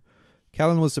 2...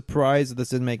 Callan was surprised that this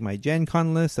didn't make my Gen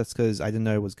Con list. That's because I didn't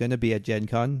know it was going to be at Gen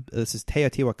Con. This is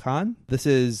Teotihuacan. This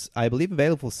is, I believe,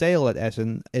 available for sale at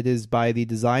Essen. It is by the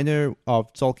designer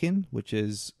of Tzolk'in, which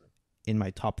is in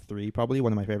my top 3, probably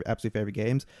one of my absolute favorite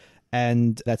games.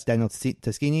 And that's Daniel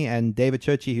Taschini and David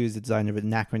Churchy, who's the designer of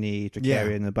Anachrony,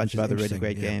 Tricarian, and a bunch of other really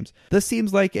great games. This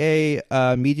seems like a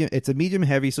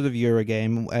medium-heavy sort of Euro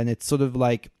game, and it's sort of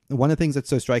like, one of the things that's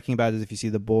so striking about it is if you see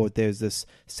the board, there's this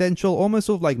central, almost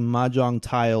sort of like mahjong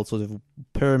tile sort of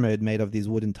pyramid made of these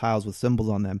wooden tiles with symbols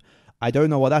on them. I don't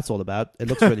know what that's all about. It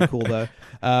looks really cool, though.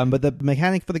 But the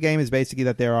mechanic for the game is basically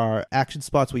that there are action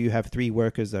spots where you have 3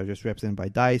 workers that are just represented by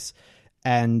dice,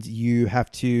 and you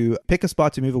have to pick a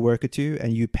spot to move a worker to,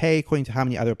 and you pay according to how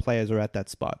many other players are at that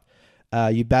spot.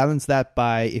 You balance that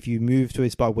by if you move to a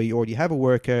spot where you already have a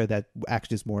worker, that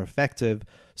action is more effective.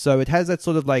 So it has that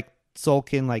sort of like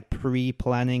Tzolk'in like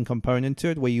pre-planning component to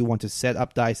it, where you want to set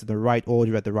up dice in the right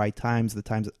order at the right times, the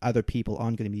times that other people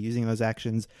aren't going to be using those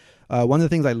actions. One of the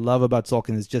things I love about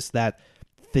Tzolk'in is just that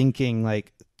thinking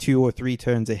like 2 or 3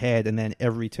 turns ahead, and then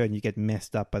every turn you get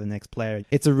messed up by the next player.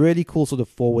 It's a really cool sort of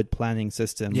forward planning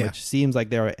system, which seems like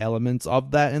there are elements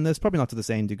of that in this, probably not to the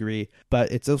same degree,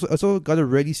 but it's also got a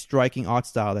really striking art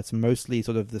style that's mostly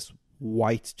sort of this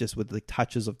white, just with like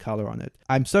touches of color on it.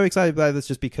 I'm so excited about this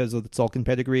just because of the Tzolk'in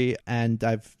pedigree, and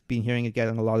I've been hearing it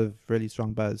getting a lot of really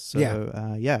strong buzz. So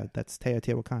that's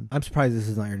Teotihuacan. I'm surprised this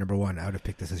is not your number 1. I would have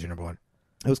picked this as your number 1.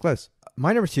 It was close.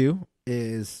 My number 2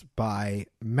 is by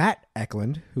Matt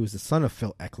Eklund, who is the son of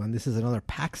Phil Eklund. This is another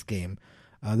PAX game.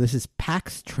 This is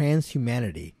Pax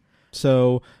Transhumanity.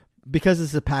 So because this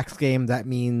is a PAX game, that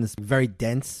means very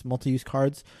dense multi-use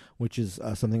cards, which is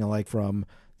something I like from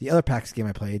the other PAX game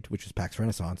I played, which was PAX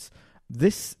Renaissance.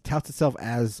 This touts itself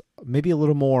as maybe a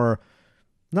little more,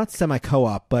 not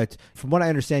semi-co-op, but from what I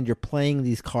understand, you're playing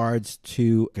these cards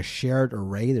to a shared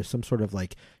array. There's some sort of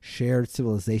like shared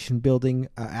civilization building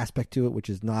aspect to it, which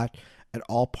is not at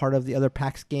all part of the other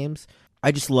PAX games.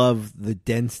 I just love the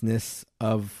denseness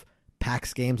of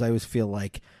PAX games. I always feel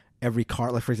like every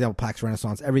card, like for example, PAX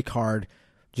Renaissance, every card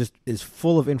just is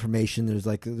full of information. There's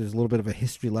a little bit of a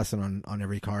history lesson on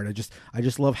every card. I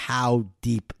just love how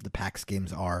deep the PAX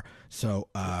games are. So,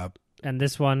 and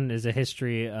this one is a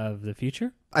history of the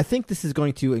future. I think this is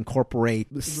going to incorporate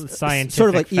scientific sort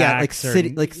of like facts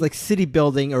city, like city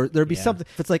building, or there'd be something.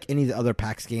 If it's like any of the other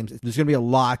PAX games, there's going to be a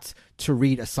lot to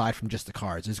read aside from just the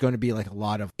cards. There's going to be like a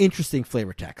lot of interesting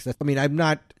flavor text. I mean, I'm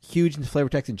not huge into flavor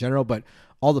text in general, but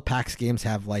all the PAX games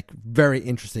have like very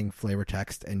interesting flavor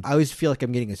text, and I always feel like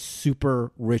I'm getting a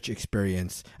super rich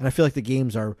experience, and I feel like the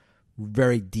games are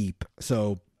very deep.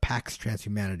 So PAX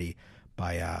Transhumanity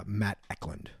by Matt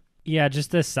Eklund. Yeah, just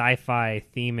the sci-fi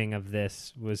theming of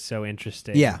this was so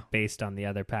interesting. Yeah, based on the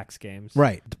other PAX games.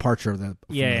 Right, departure of the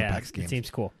PAX games. It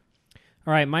seems cool.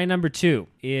 All right, my number 2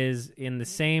 is in the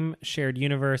same shared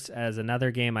universe as another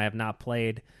game I have not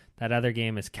played. That other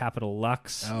game is Capital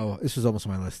Lux. Oh, this was almost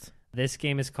on my list. This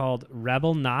game is called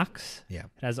Rebel Knox. Yeah.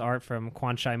 It has art from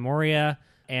Kwanchai Moria,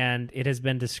 and it has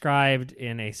been described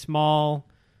in a small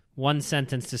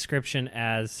one-sentence description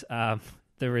as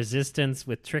the resistance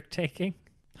with trick-taking.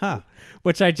 Huh.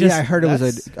 Which I just... Yeah, I heard it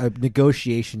was a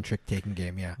negotiation trick-taking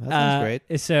game, yeah. That sounds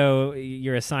great. So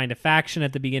you're assigned a faction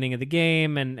at the beginning of the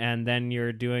game, and then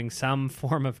you're doing some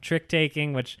form of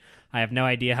trick-taking, which I have no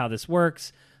idea how this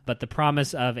works, but the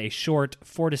promise of a short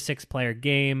 4 to 6 player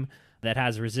game that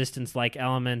has resistance-like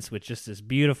elements with just this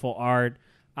beautiful art.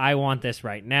 I want this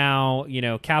right now. You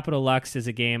know, Capital Lux is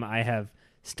a game I have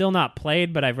still not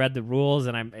played, but I've read the rules,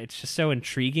 and it's just so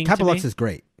intriguing Capital to me. Lux is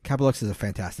great. Capital Lux is a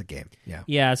fantastic game. Yeah.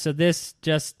 Yeah, so this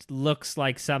just looks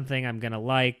like something I'm going to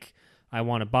like. I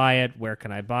want to buy it. Where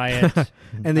can I buy it?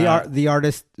 And the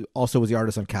artist also was the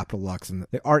artist on Capital Lux, and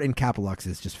the art in Capital Lux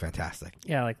is just fantastic.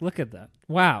 Yeah, like, look at that.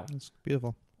 Wow. It's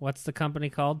beautiful. What's the company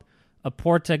called?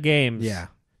 Aporta Games. Yeah.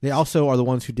 They also are the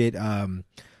ones who did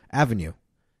Avenue.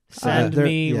 Send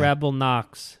me yeah. Rebel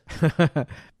Knox.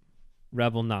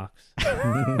 Rebel Knox.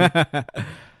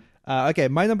 Okay,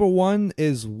 my number 1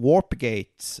 is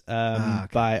Warpgate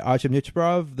by Artem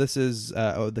Nichibrov. This is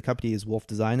the company is Wolf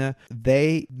Designer.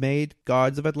 They made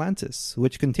Guards of Atlantis,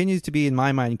 which continues to be, in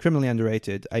my mind, criminally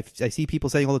underrated. I see people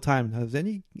saying all the time, has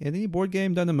any board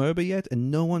game done a MOBA yet?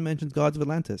 And no one mentions Guards of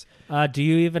Atlantis. Do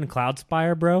you even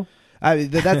Cloudspire, bro?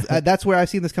 That's where I've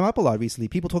seen this come up a lot recently.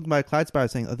 People talking about Cloudspire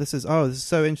saying, this is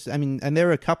so interesting. I mean, and there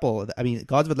are a couple. I mean,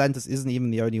 Gods of Atlantis isn't even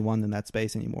the only one in that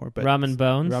space anymore. But Rum and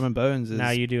Bones? Rum and Bones is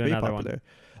now you do pretty another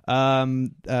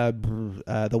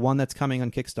popular. The one that's coming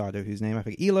on Kickstarter, whose name I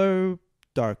forget. Elo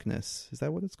Darkness. Is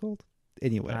that what it's called?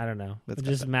 Anyway. I don't know. Let's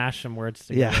Just mash some words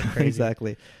together. Yeah, Crazy.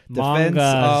 exactly. Mangas, Defense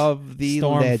of the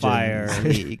Stormfire, Legends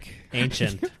League.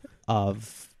 Ancient.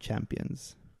 Of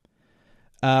Champions.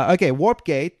 Okay,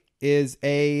 Warpgate is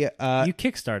a... you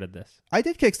kickstarted this. I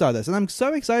did Kickstarter this, and I'm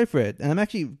so excited for it. And I'm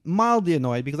actually mildly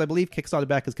annoyed because I believe Kickstarter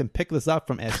backers can pick this up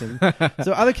from Essen.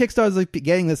 So other Kickstarters are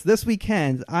getting this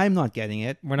weekend. I'm not getting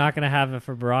it. We're not going to have it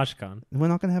for BarageCon. We're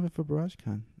not going to have it for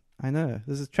BarageCon. I know.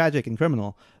 This is tragic and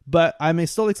criminal. But I'm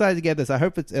still excited to get this. I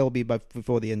hope it'll be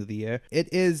before the end of the year.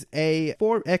 It is a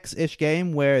 4X-ish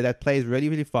game where that plays really,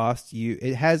 really fast.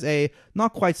 It has a,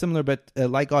 not quite similar, but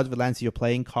like Gods of Atlantis, you're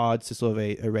playing cards to sort of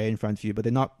a array in front of you, but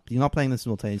you're not playing them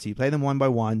simultaneously. You play them one by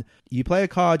one. You play a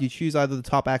card, you choose either the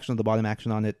top action or the bottom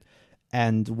action on it.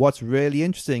 And what's really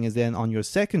interesting is then on your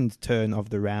second turn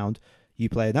of the round, you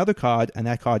play another card, and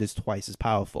that card is twice as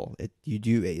powerful. You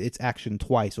do its action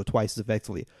twice or twice as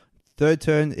effectively. Third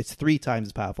turn, it's 3 times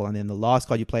as powerful, and then the last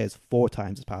card you play is 4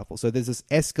 times as powerful. So there's this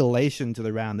escalation to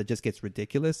the round that just gets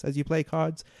ridiculous as you play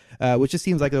cards, which just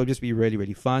seems like it'll just be really,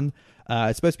 really fun.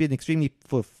 It's supposed to be an extremely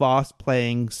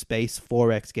fast-playing space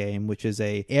 4X game, which is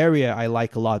a area I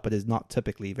like a lot, but is not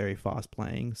typically very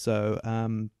fast-playing. So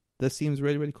this seems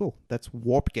really, really cool. That's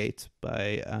Warpgate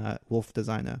by Wolf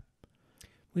Designer.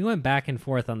 We went back and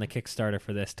forth on the Kickstarter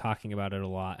for this, talking about it a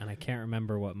lot, and I can't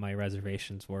remember what my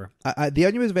reservations were. The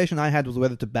only reservation I had was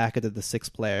whether to back it at the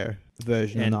 6-player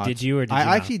version or not. Did you or did you I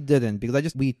not? actually didn't,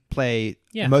 because we play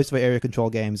most of our area control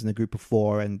games in a group of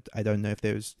 4, and I don't know if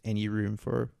there's any room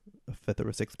for a 5th or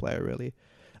a 6th player, really.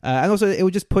 And also, it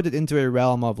would just put it into a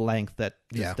realm of length that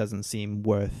just doesn't seem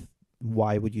worth.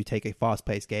 Why would you take a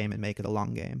fast-paced game and make it a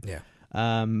long game? Yeah.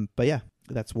 But yeah,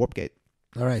 that's Warpgate.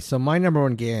 All right, so my number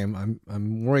 1 game,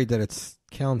 I'm worried that it's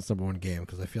Callan's number 1 game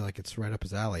because I feel like it's right up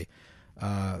his alley.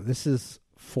 This is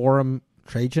Forum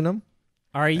Trajanum.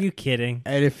 Are you kidding?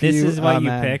 And if this is what you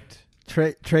picked?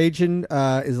 Trajan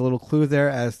is a little clue there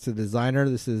as to the designer.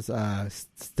 This is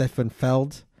Stefan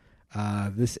Feld.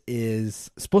 This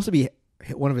is supposed to be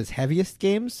one of his heaviest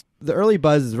games. The early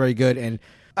buzz is very good, and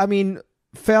I mean,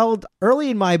 Feld, early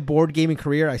in my board gaming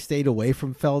career, I stayed away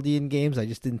from Feldian games. I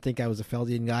just didn't think I was a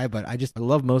Feldian guy, but I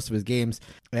love most of his games.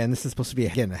 And this is supposed to be,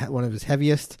 again, one of his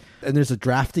heaviest. And there's a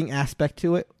drafting aspect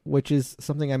to it, which is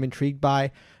something I'm intrigued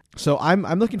by. So I'm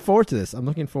looking forward to this. I'm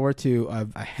looking forward to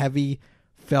a heavy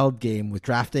Feld game with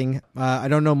drafting. I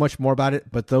don't know much more about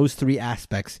it, but those 3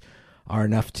 aspects are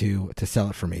enough to sell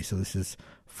it for me. So this is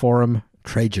Forum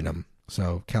Trajanum.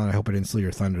 So, Callan, I hope I didn't steal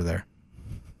your thunder there.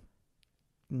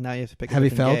 Now you have to pick Heavy a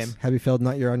different game. Heavy Feld,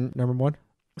 not your number 1?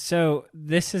 So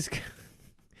this is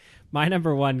my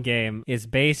number 1 game is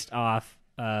based off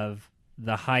of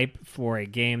the hype for a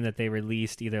game that they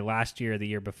released either last year or the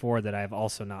year before that I've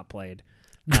also not played.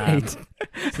 Great.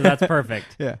 So that's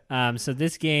perfect. Yeah. So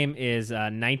this game is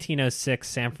 1906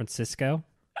 San Francisco.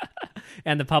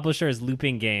 and the publisher is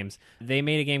Looping Games. They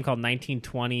made a game called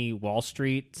 1920 Wall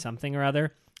Street something or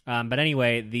other. But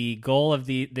anyway, the goal of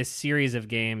this series of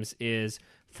games is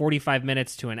 45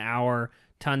 minutes to an hour,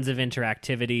 tons of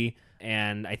interactivity,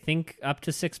 and I think up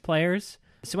to 6 players.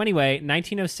 So anyway,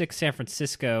 1906 San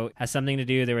Francisco has something to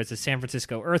do. There was a San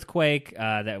Francisco earthquake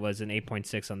that was an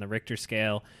 8.6 on the Richter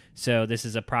scale. So this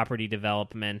is a property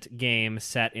development game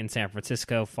set in San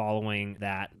Francisco following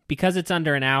that. Because it's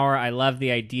under an hour, I love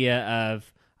the idea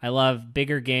of, I love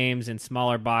bigger games in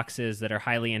smaller boxes that are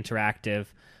highly interactive.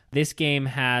 This game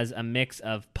has a mix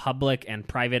of public and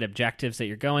private objectives that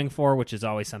you're going for, which is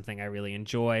always something I really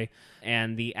enjoy.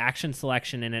 And the action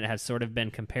selection in it has sort of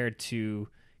been compared to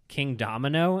King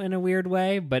Domino in a weird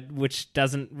way, but which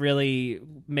doesn't really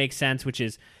make sense, which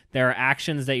is there are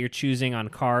actions that you're choosing on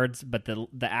cards, but the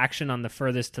action on the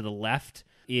furthest to the left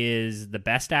is the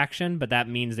best action, but that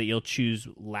means that you'll choose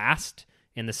last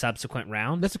in the subsequent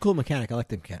round. That's a cool mechanic. I like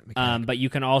the mechanic. But you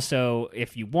can also,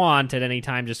 if you want, at any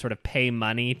time just sort of pay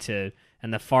money to,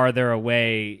 and the farther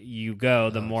away you go,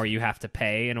 the more you have to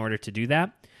pay in order to do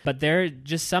that. But there's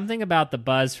just something about the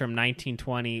buzz from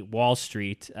 1920 Wall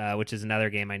Street, which is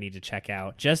another game I need to check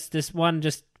out. Just this one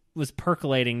just was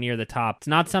percolating near the top. It's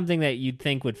not something that you'd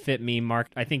think would fit me, Mark.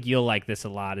 I think you'll like this a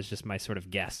lot. It's just my sort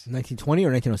of guess. 1920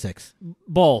 or 1906?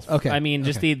 Both. Okay. I mean,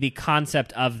 just the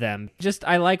concept of them. Just,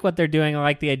 I like what they're doing. I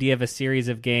like the idea of a series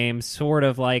of games, sort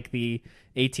of like the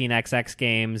 18XX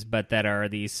games, but that are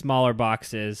these smaller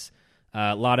boxes.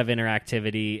 A lot of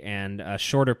interactivity and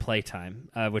shorter playtime,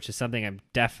 which is something I'm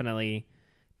definitely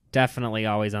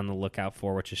always on the lookout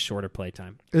for, which is shorter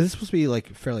playtime. Is this supposed to be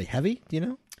like fairly heavy? Do you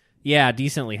know? Yeah,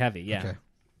 decently heavy. Yeah. Okay.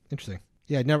 Interesting.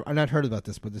 Yeah, I've not heard about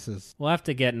this, but this is. We'll have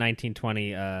to get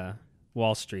 1920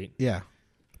 Wall Street. Yeah.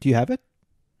 Do you have it?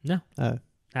 No.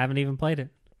 Haven't even played it.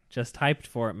 Just hyped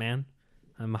for it, man.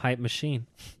 I'm a hype machine.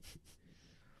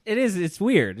 It is. It's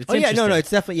weird. It's interesting. No. It's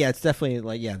definitely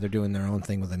like they're doing their own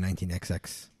thing with a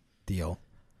 19XX deal.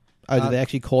 Oh, do they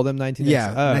actually call them 19XX?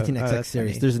 Yeah, 19XX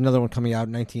series. Funny. There's another one coming out,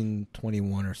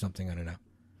 1921 or something. I don't know.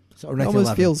 So or It almost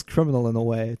 1911. feels criminal in a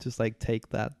way. Just like take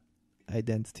that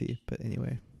identity. But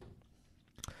anyway.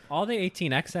 All the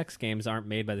 18XX games aren't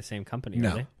made by the same company, No.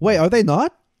 are they? Wait, are they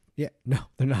not? Yeah, no,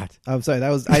 they're not. I'm sorry.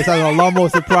 I sounded a lot more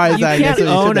surprised. You I guess can't than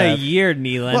you own should a have. year,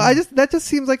 Neelan. Well, that just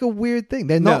seems like a weird thing.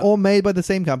 They're not No. all made by the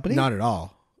same company. Not at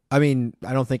all. I mean,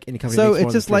 I don't think any company So makes more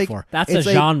it's than just 3 or like 4. That's it's a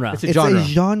like- genre. It's a It's genre. a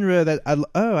genre that I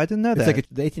didn't know that. It's like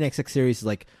the 18XX series is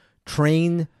like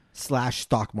train /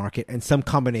 stock market and some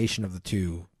combination of the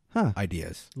two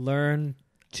ideas. Learn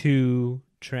to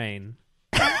train.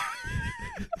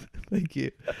 Thank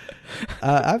you.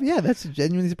 Yeah, that's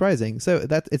genuinely surprising. So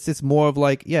that it's just more of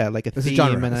like a It's a theme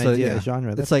genre. and So, idea. yeah.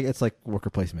 Genre. It's like worker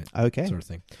placement. Okay. Sort of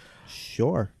thing.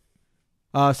 Sure.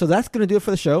 So that's going to do it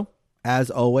for the show.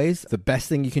 As always, the best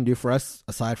thing you can do for us,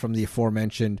 aside from the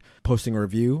aforementioned posting a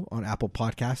review on Apple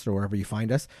Podcasts or wherever you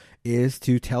find us, is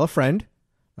to tell a friend,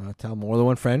 tell more than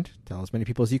one friend, tell as many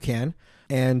people as you can,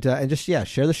 and just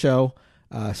share the show,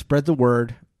 spread the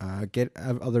word, get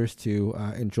others to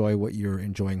enjoy what you're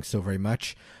enjoying so very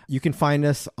much. You can find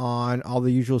us on all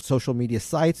the usual social media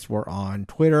sites. We're on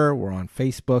Twitter, we're on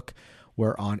Facebook,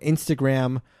 we're on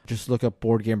Instagram. Just look up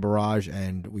Board Game Barrage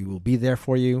and we will be there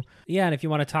for you. Yeah, and if you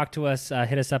want to talk to us,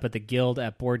 hit us up at the Guild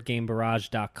at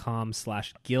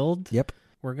boardgamebarrage.com/guild. Yep.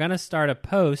 We're going to start a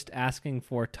post asking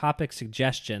for topic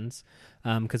suggestions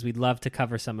because we'd love to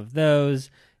cover some of those,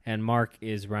 and Mark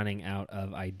is running out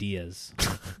of ideas.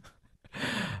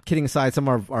 Kidding aside, some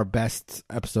of our best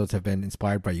episodes have been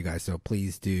inspired by you guys, so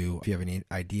please do, if you have any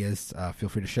ideas, feel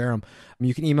free to share them.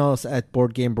 You can email us at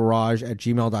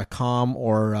boardgamebarrage@gmail.com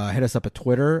or hit us up at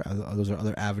Twitter. Those are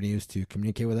other avenues to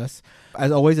communicate with us.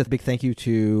 As always, a big thank you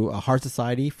to Heart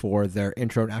Society for their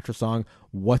intro and outro song,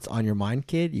 What's on Your Mind,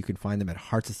 Kid? You can find them at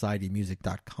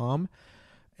heartsocietymusic.com.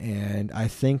 And I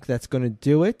think that's going to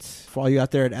do it. For all you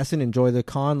out there at Essen, enjoy the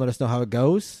con. Let us know how it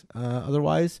goes.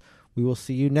 Otherwise, we will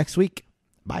see you next week.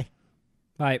 Bye.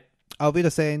 Bye. I'll be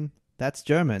the saying that's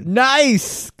German.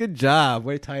 Nice. Good job.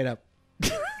 Way to tie it up.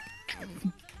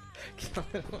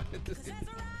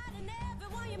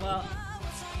 Well,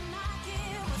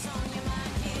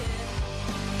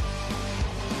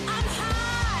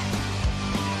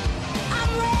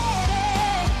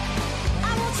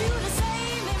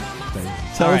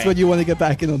 Tell All us right. when you want to get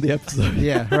back in on the episode.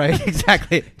 Yeah, right.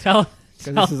 Exactly. tell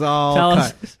 'Cause this is all tell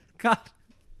cut. us. God.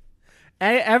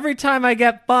 Every time I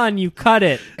get fun, you cut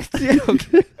it.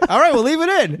 All right, we'll leave it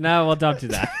in. No, well, don't do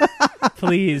that.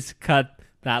 Please cut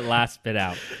that last bit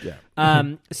out. Yeah.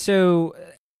 So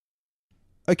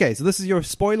Okay, so this is your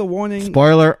spoiler warning.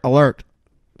 Spoiler alert.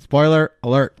 Spoiler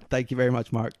alert. Thank you very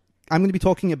much, Mark. I'm going to be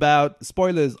talking about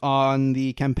spoilers on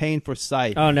the campaign for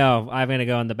Scythe. Oh no, I'm going to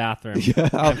go in the bathroom. Yeah,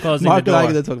 I'm closing Mark the door. and I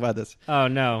are going to talk about this. Oh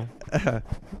no.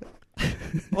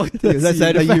 Is that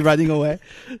sound you running away?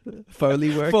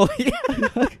 Foley work?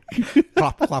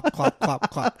 Clop, clop, clop, clop,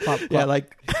 clop, clop. Yeah,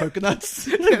 like coconuts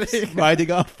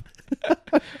riding off.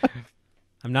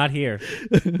 I'm not here.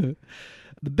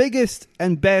 The biggest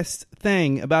and best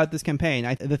thing about this campaign,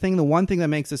 the one thing that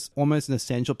makes this almost an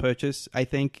essential purchase, I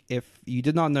think, if you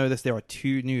did not know this, there are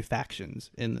 2 new factions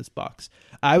in this box.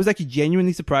 I was actually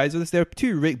genuinely surprised with this. There are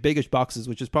 2 biggish boxes,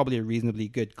 which is probably a reasonably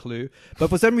good clue. But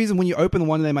for some reason, when you open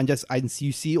one of them and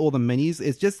you see all the minis,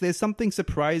 it's just there's something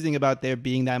surprising about there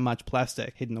being that much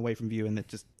plastic hidden away from view and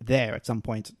it's just there at some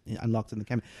point unlocked in the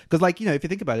campaign. Because, like, if you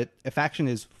think about it, a faction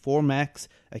is 4 mechs,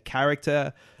 a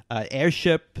character,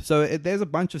 airship, so there's a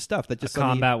bunch of stuff that just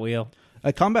combat wheel.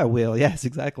 A combat wheel, yes,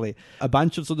 exactly. A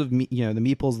bunch of sort of, the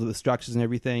meeples, the structures and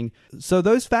everything. So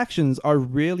those factions are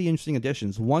really interesting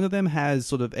additions. One of them has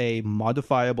sort of a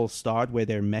modifiable start where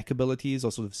their mech abilities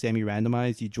are sort of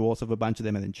semi-randomized. You draw sort of a bunch of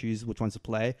them and then choose which ones to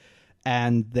play.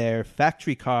 And their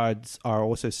factory cards are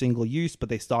also single use, but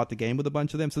they start the game with a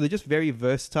bunch of them. So they're just very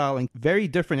versatile and very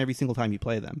different every single time you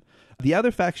play them. The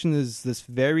other faction is this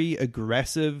very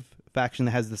aggressive faction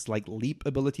that has this like leap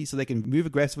ability, so they can move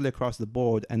aggressively across the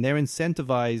board, and they're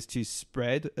incentivized to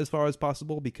spread as far as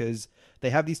possible because they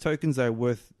have these tokens that are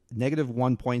worth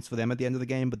 -1 points for them at the end of the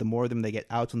game, but the more of them they get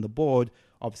out on the board,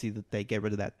 obviously that they get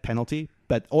rid of that penalty.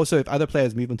 But also if other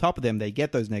players move on top of them, they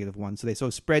get those -1, so they sort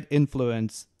of spread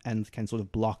influence and can sort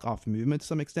of block off movement to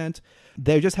some extent.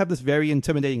 They just have this very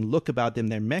intimidating look about them.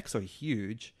 Their mechs are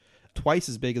huge, twice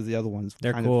as big as the other ones.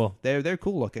 They're cool. They're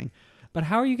cool looking. But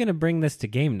how are you going to bring this to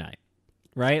game night?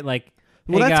 Right? Like,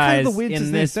 well, hey that's guys, kind of the weirdest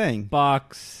in this thing.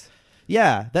 Box.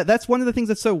 Yeah, that's one of the things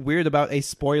that's so weird about a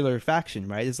spoiler faction,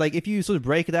 right? It's like if you sort of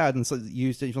break it out and sort of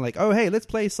use it, you're like, oh, hey, let's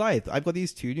play Scythe. I've got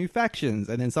these 2 new factions.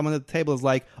 And then someone at the table is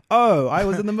like, oh, I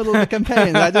was in the middle of the campaign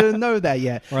and I didn't know that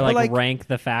yet. Or like rank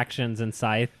the factions in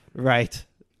Scythe. Right.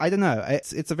 I don't know.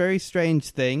 It's a very strange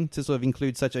thing to sort of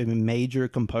include such a major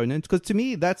component, because to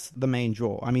me, that's the main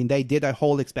draw. I mean, they did a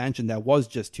whole expansion that was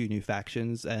just 2 new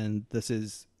factions, and this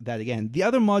is that again. The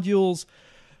other modules,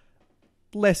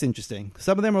 less interesting.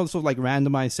 Some of them are sort of like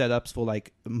randomized setups for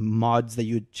like mods that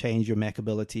you would change your mech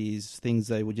abilities, things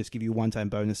that would just give you one-time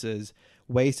bonuses,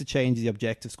 ways to change the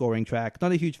objective scoring track.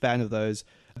 Not a huge fan of those.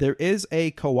 There is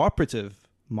a cooperative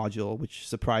module, which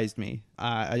surprised me.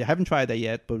 I haven't tried that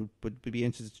yet, but would be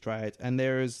interested to try it. And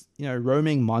there's,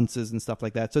 roaming monsters and stuff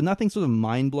like that. So nothing sort of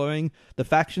mind-blowing. The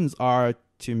factions are,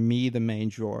 to me, the main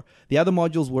draw. The other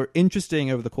modules were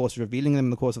interesting over the course of revealing them in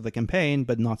the course of the campaign,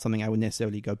 but not something I would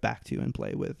necessarily go back to and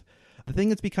play with. The thing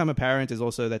that's become apparent is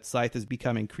also that Scythe has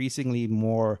become increasingly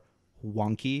more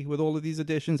wonky with all of these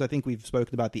additions. I think we've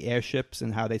spoken about the airships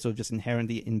and how they sort of just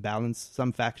inherently imbalance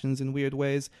some factions in weird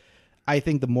ways. I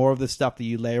think the more of the stuff that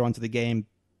you layer onto the game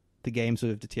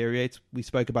sort of deteriorates. We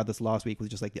spoke about this last week with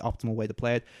just like the optimal way to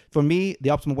play it. For me, the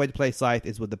optimal way to play Scythe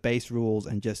is with the base rules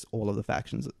and just all of the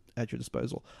factions at your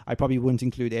disposal. I probably wouldn't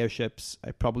include airships.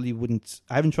 I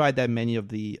haven't tried that many of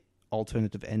the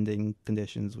alternative ending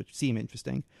conditions, which seem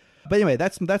interesting. But anyway,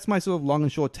 that's my sort of long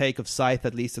and short take of Scythe,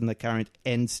 at least in the current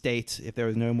end state, if there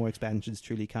is no more expansions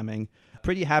truly coming.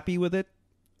 Pretty happy with it.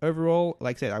 Overall,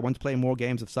 like I said, I want to play more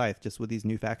games of Scythe just with these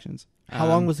new factions. How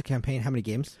long was the campaign? How many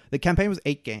games? The campaign was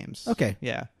 8 games. Okay.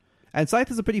 Yeah. And Scythe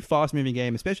is a pretty fast-moving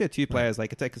game, especially at 2 players.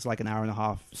 Like, it takes us like an hour and a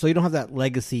half. So you don't have that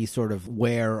legacy sort of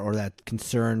wear or that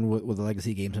concern with a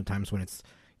legacy game sometimes when it's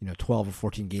 12 or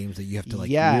 14 games that you have to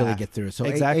really get through. So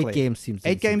exactly. 8 games seems...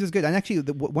 8 games is good. And actually,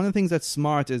 one of the things that's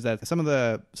smart is that some of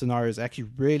the scenarios are actually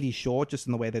really short just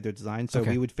in the way that they're designed. So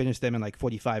we would finish them in like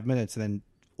 45 minutes and then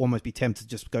almost be tempted to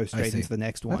just go straight into the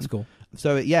next one. That's cool.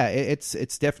 So yeah,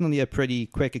 it's definitely a pretty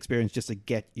quick experience just to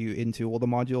get you into all the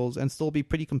modules and still be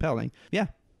pretty compelling. Yeah,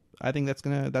 I think that's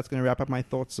gonna wrap up my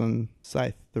thoughts on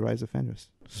Scythe: The Rise of Fenris.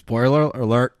 Spoiler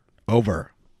alert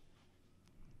over.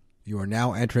 You are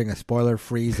now entering a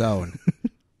spoiler-free zone.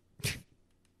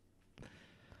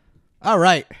 All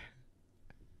right.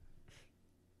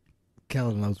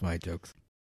 Kellen loves my jokes.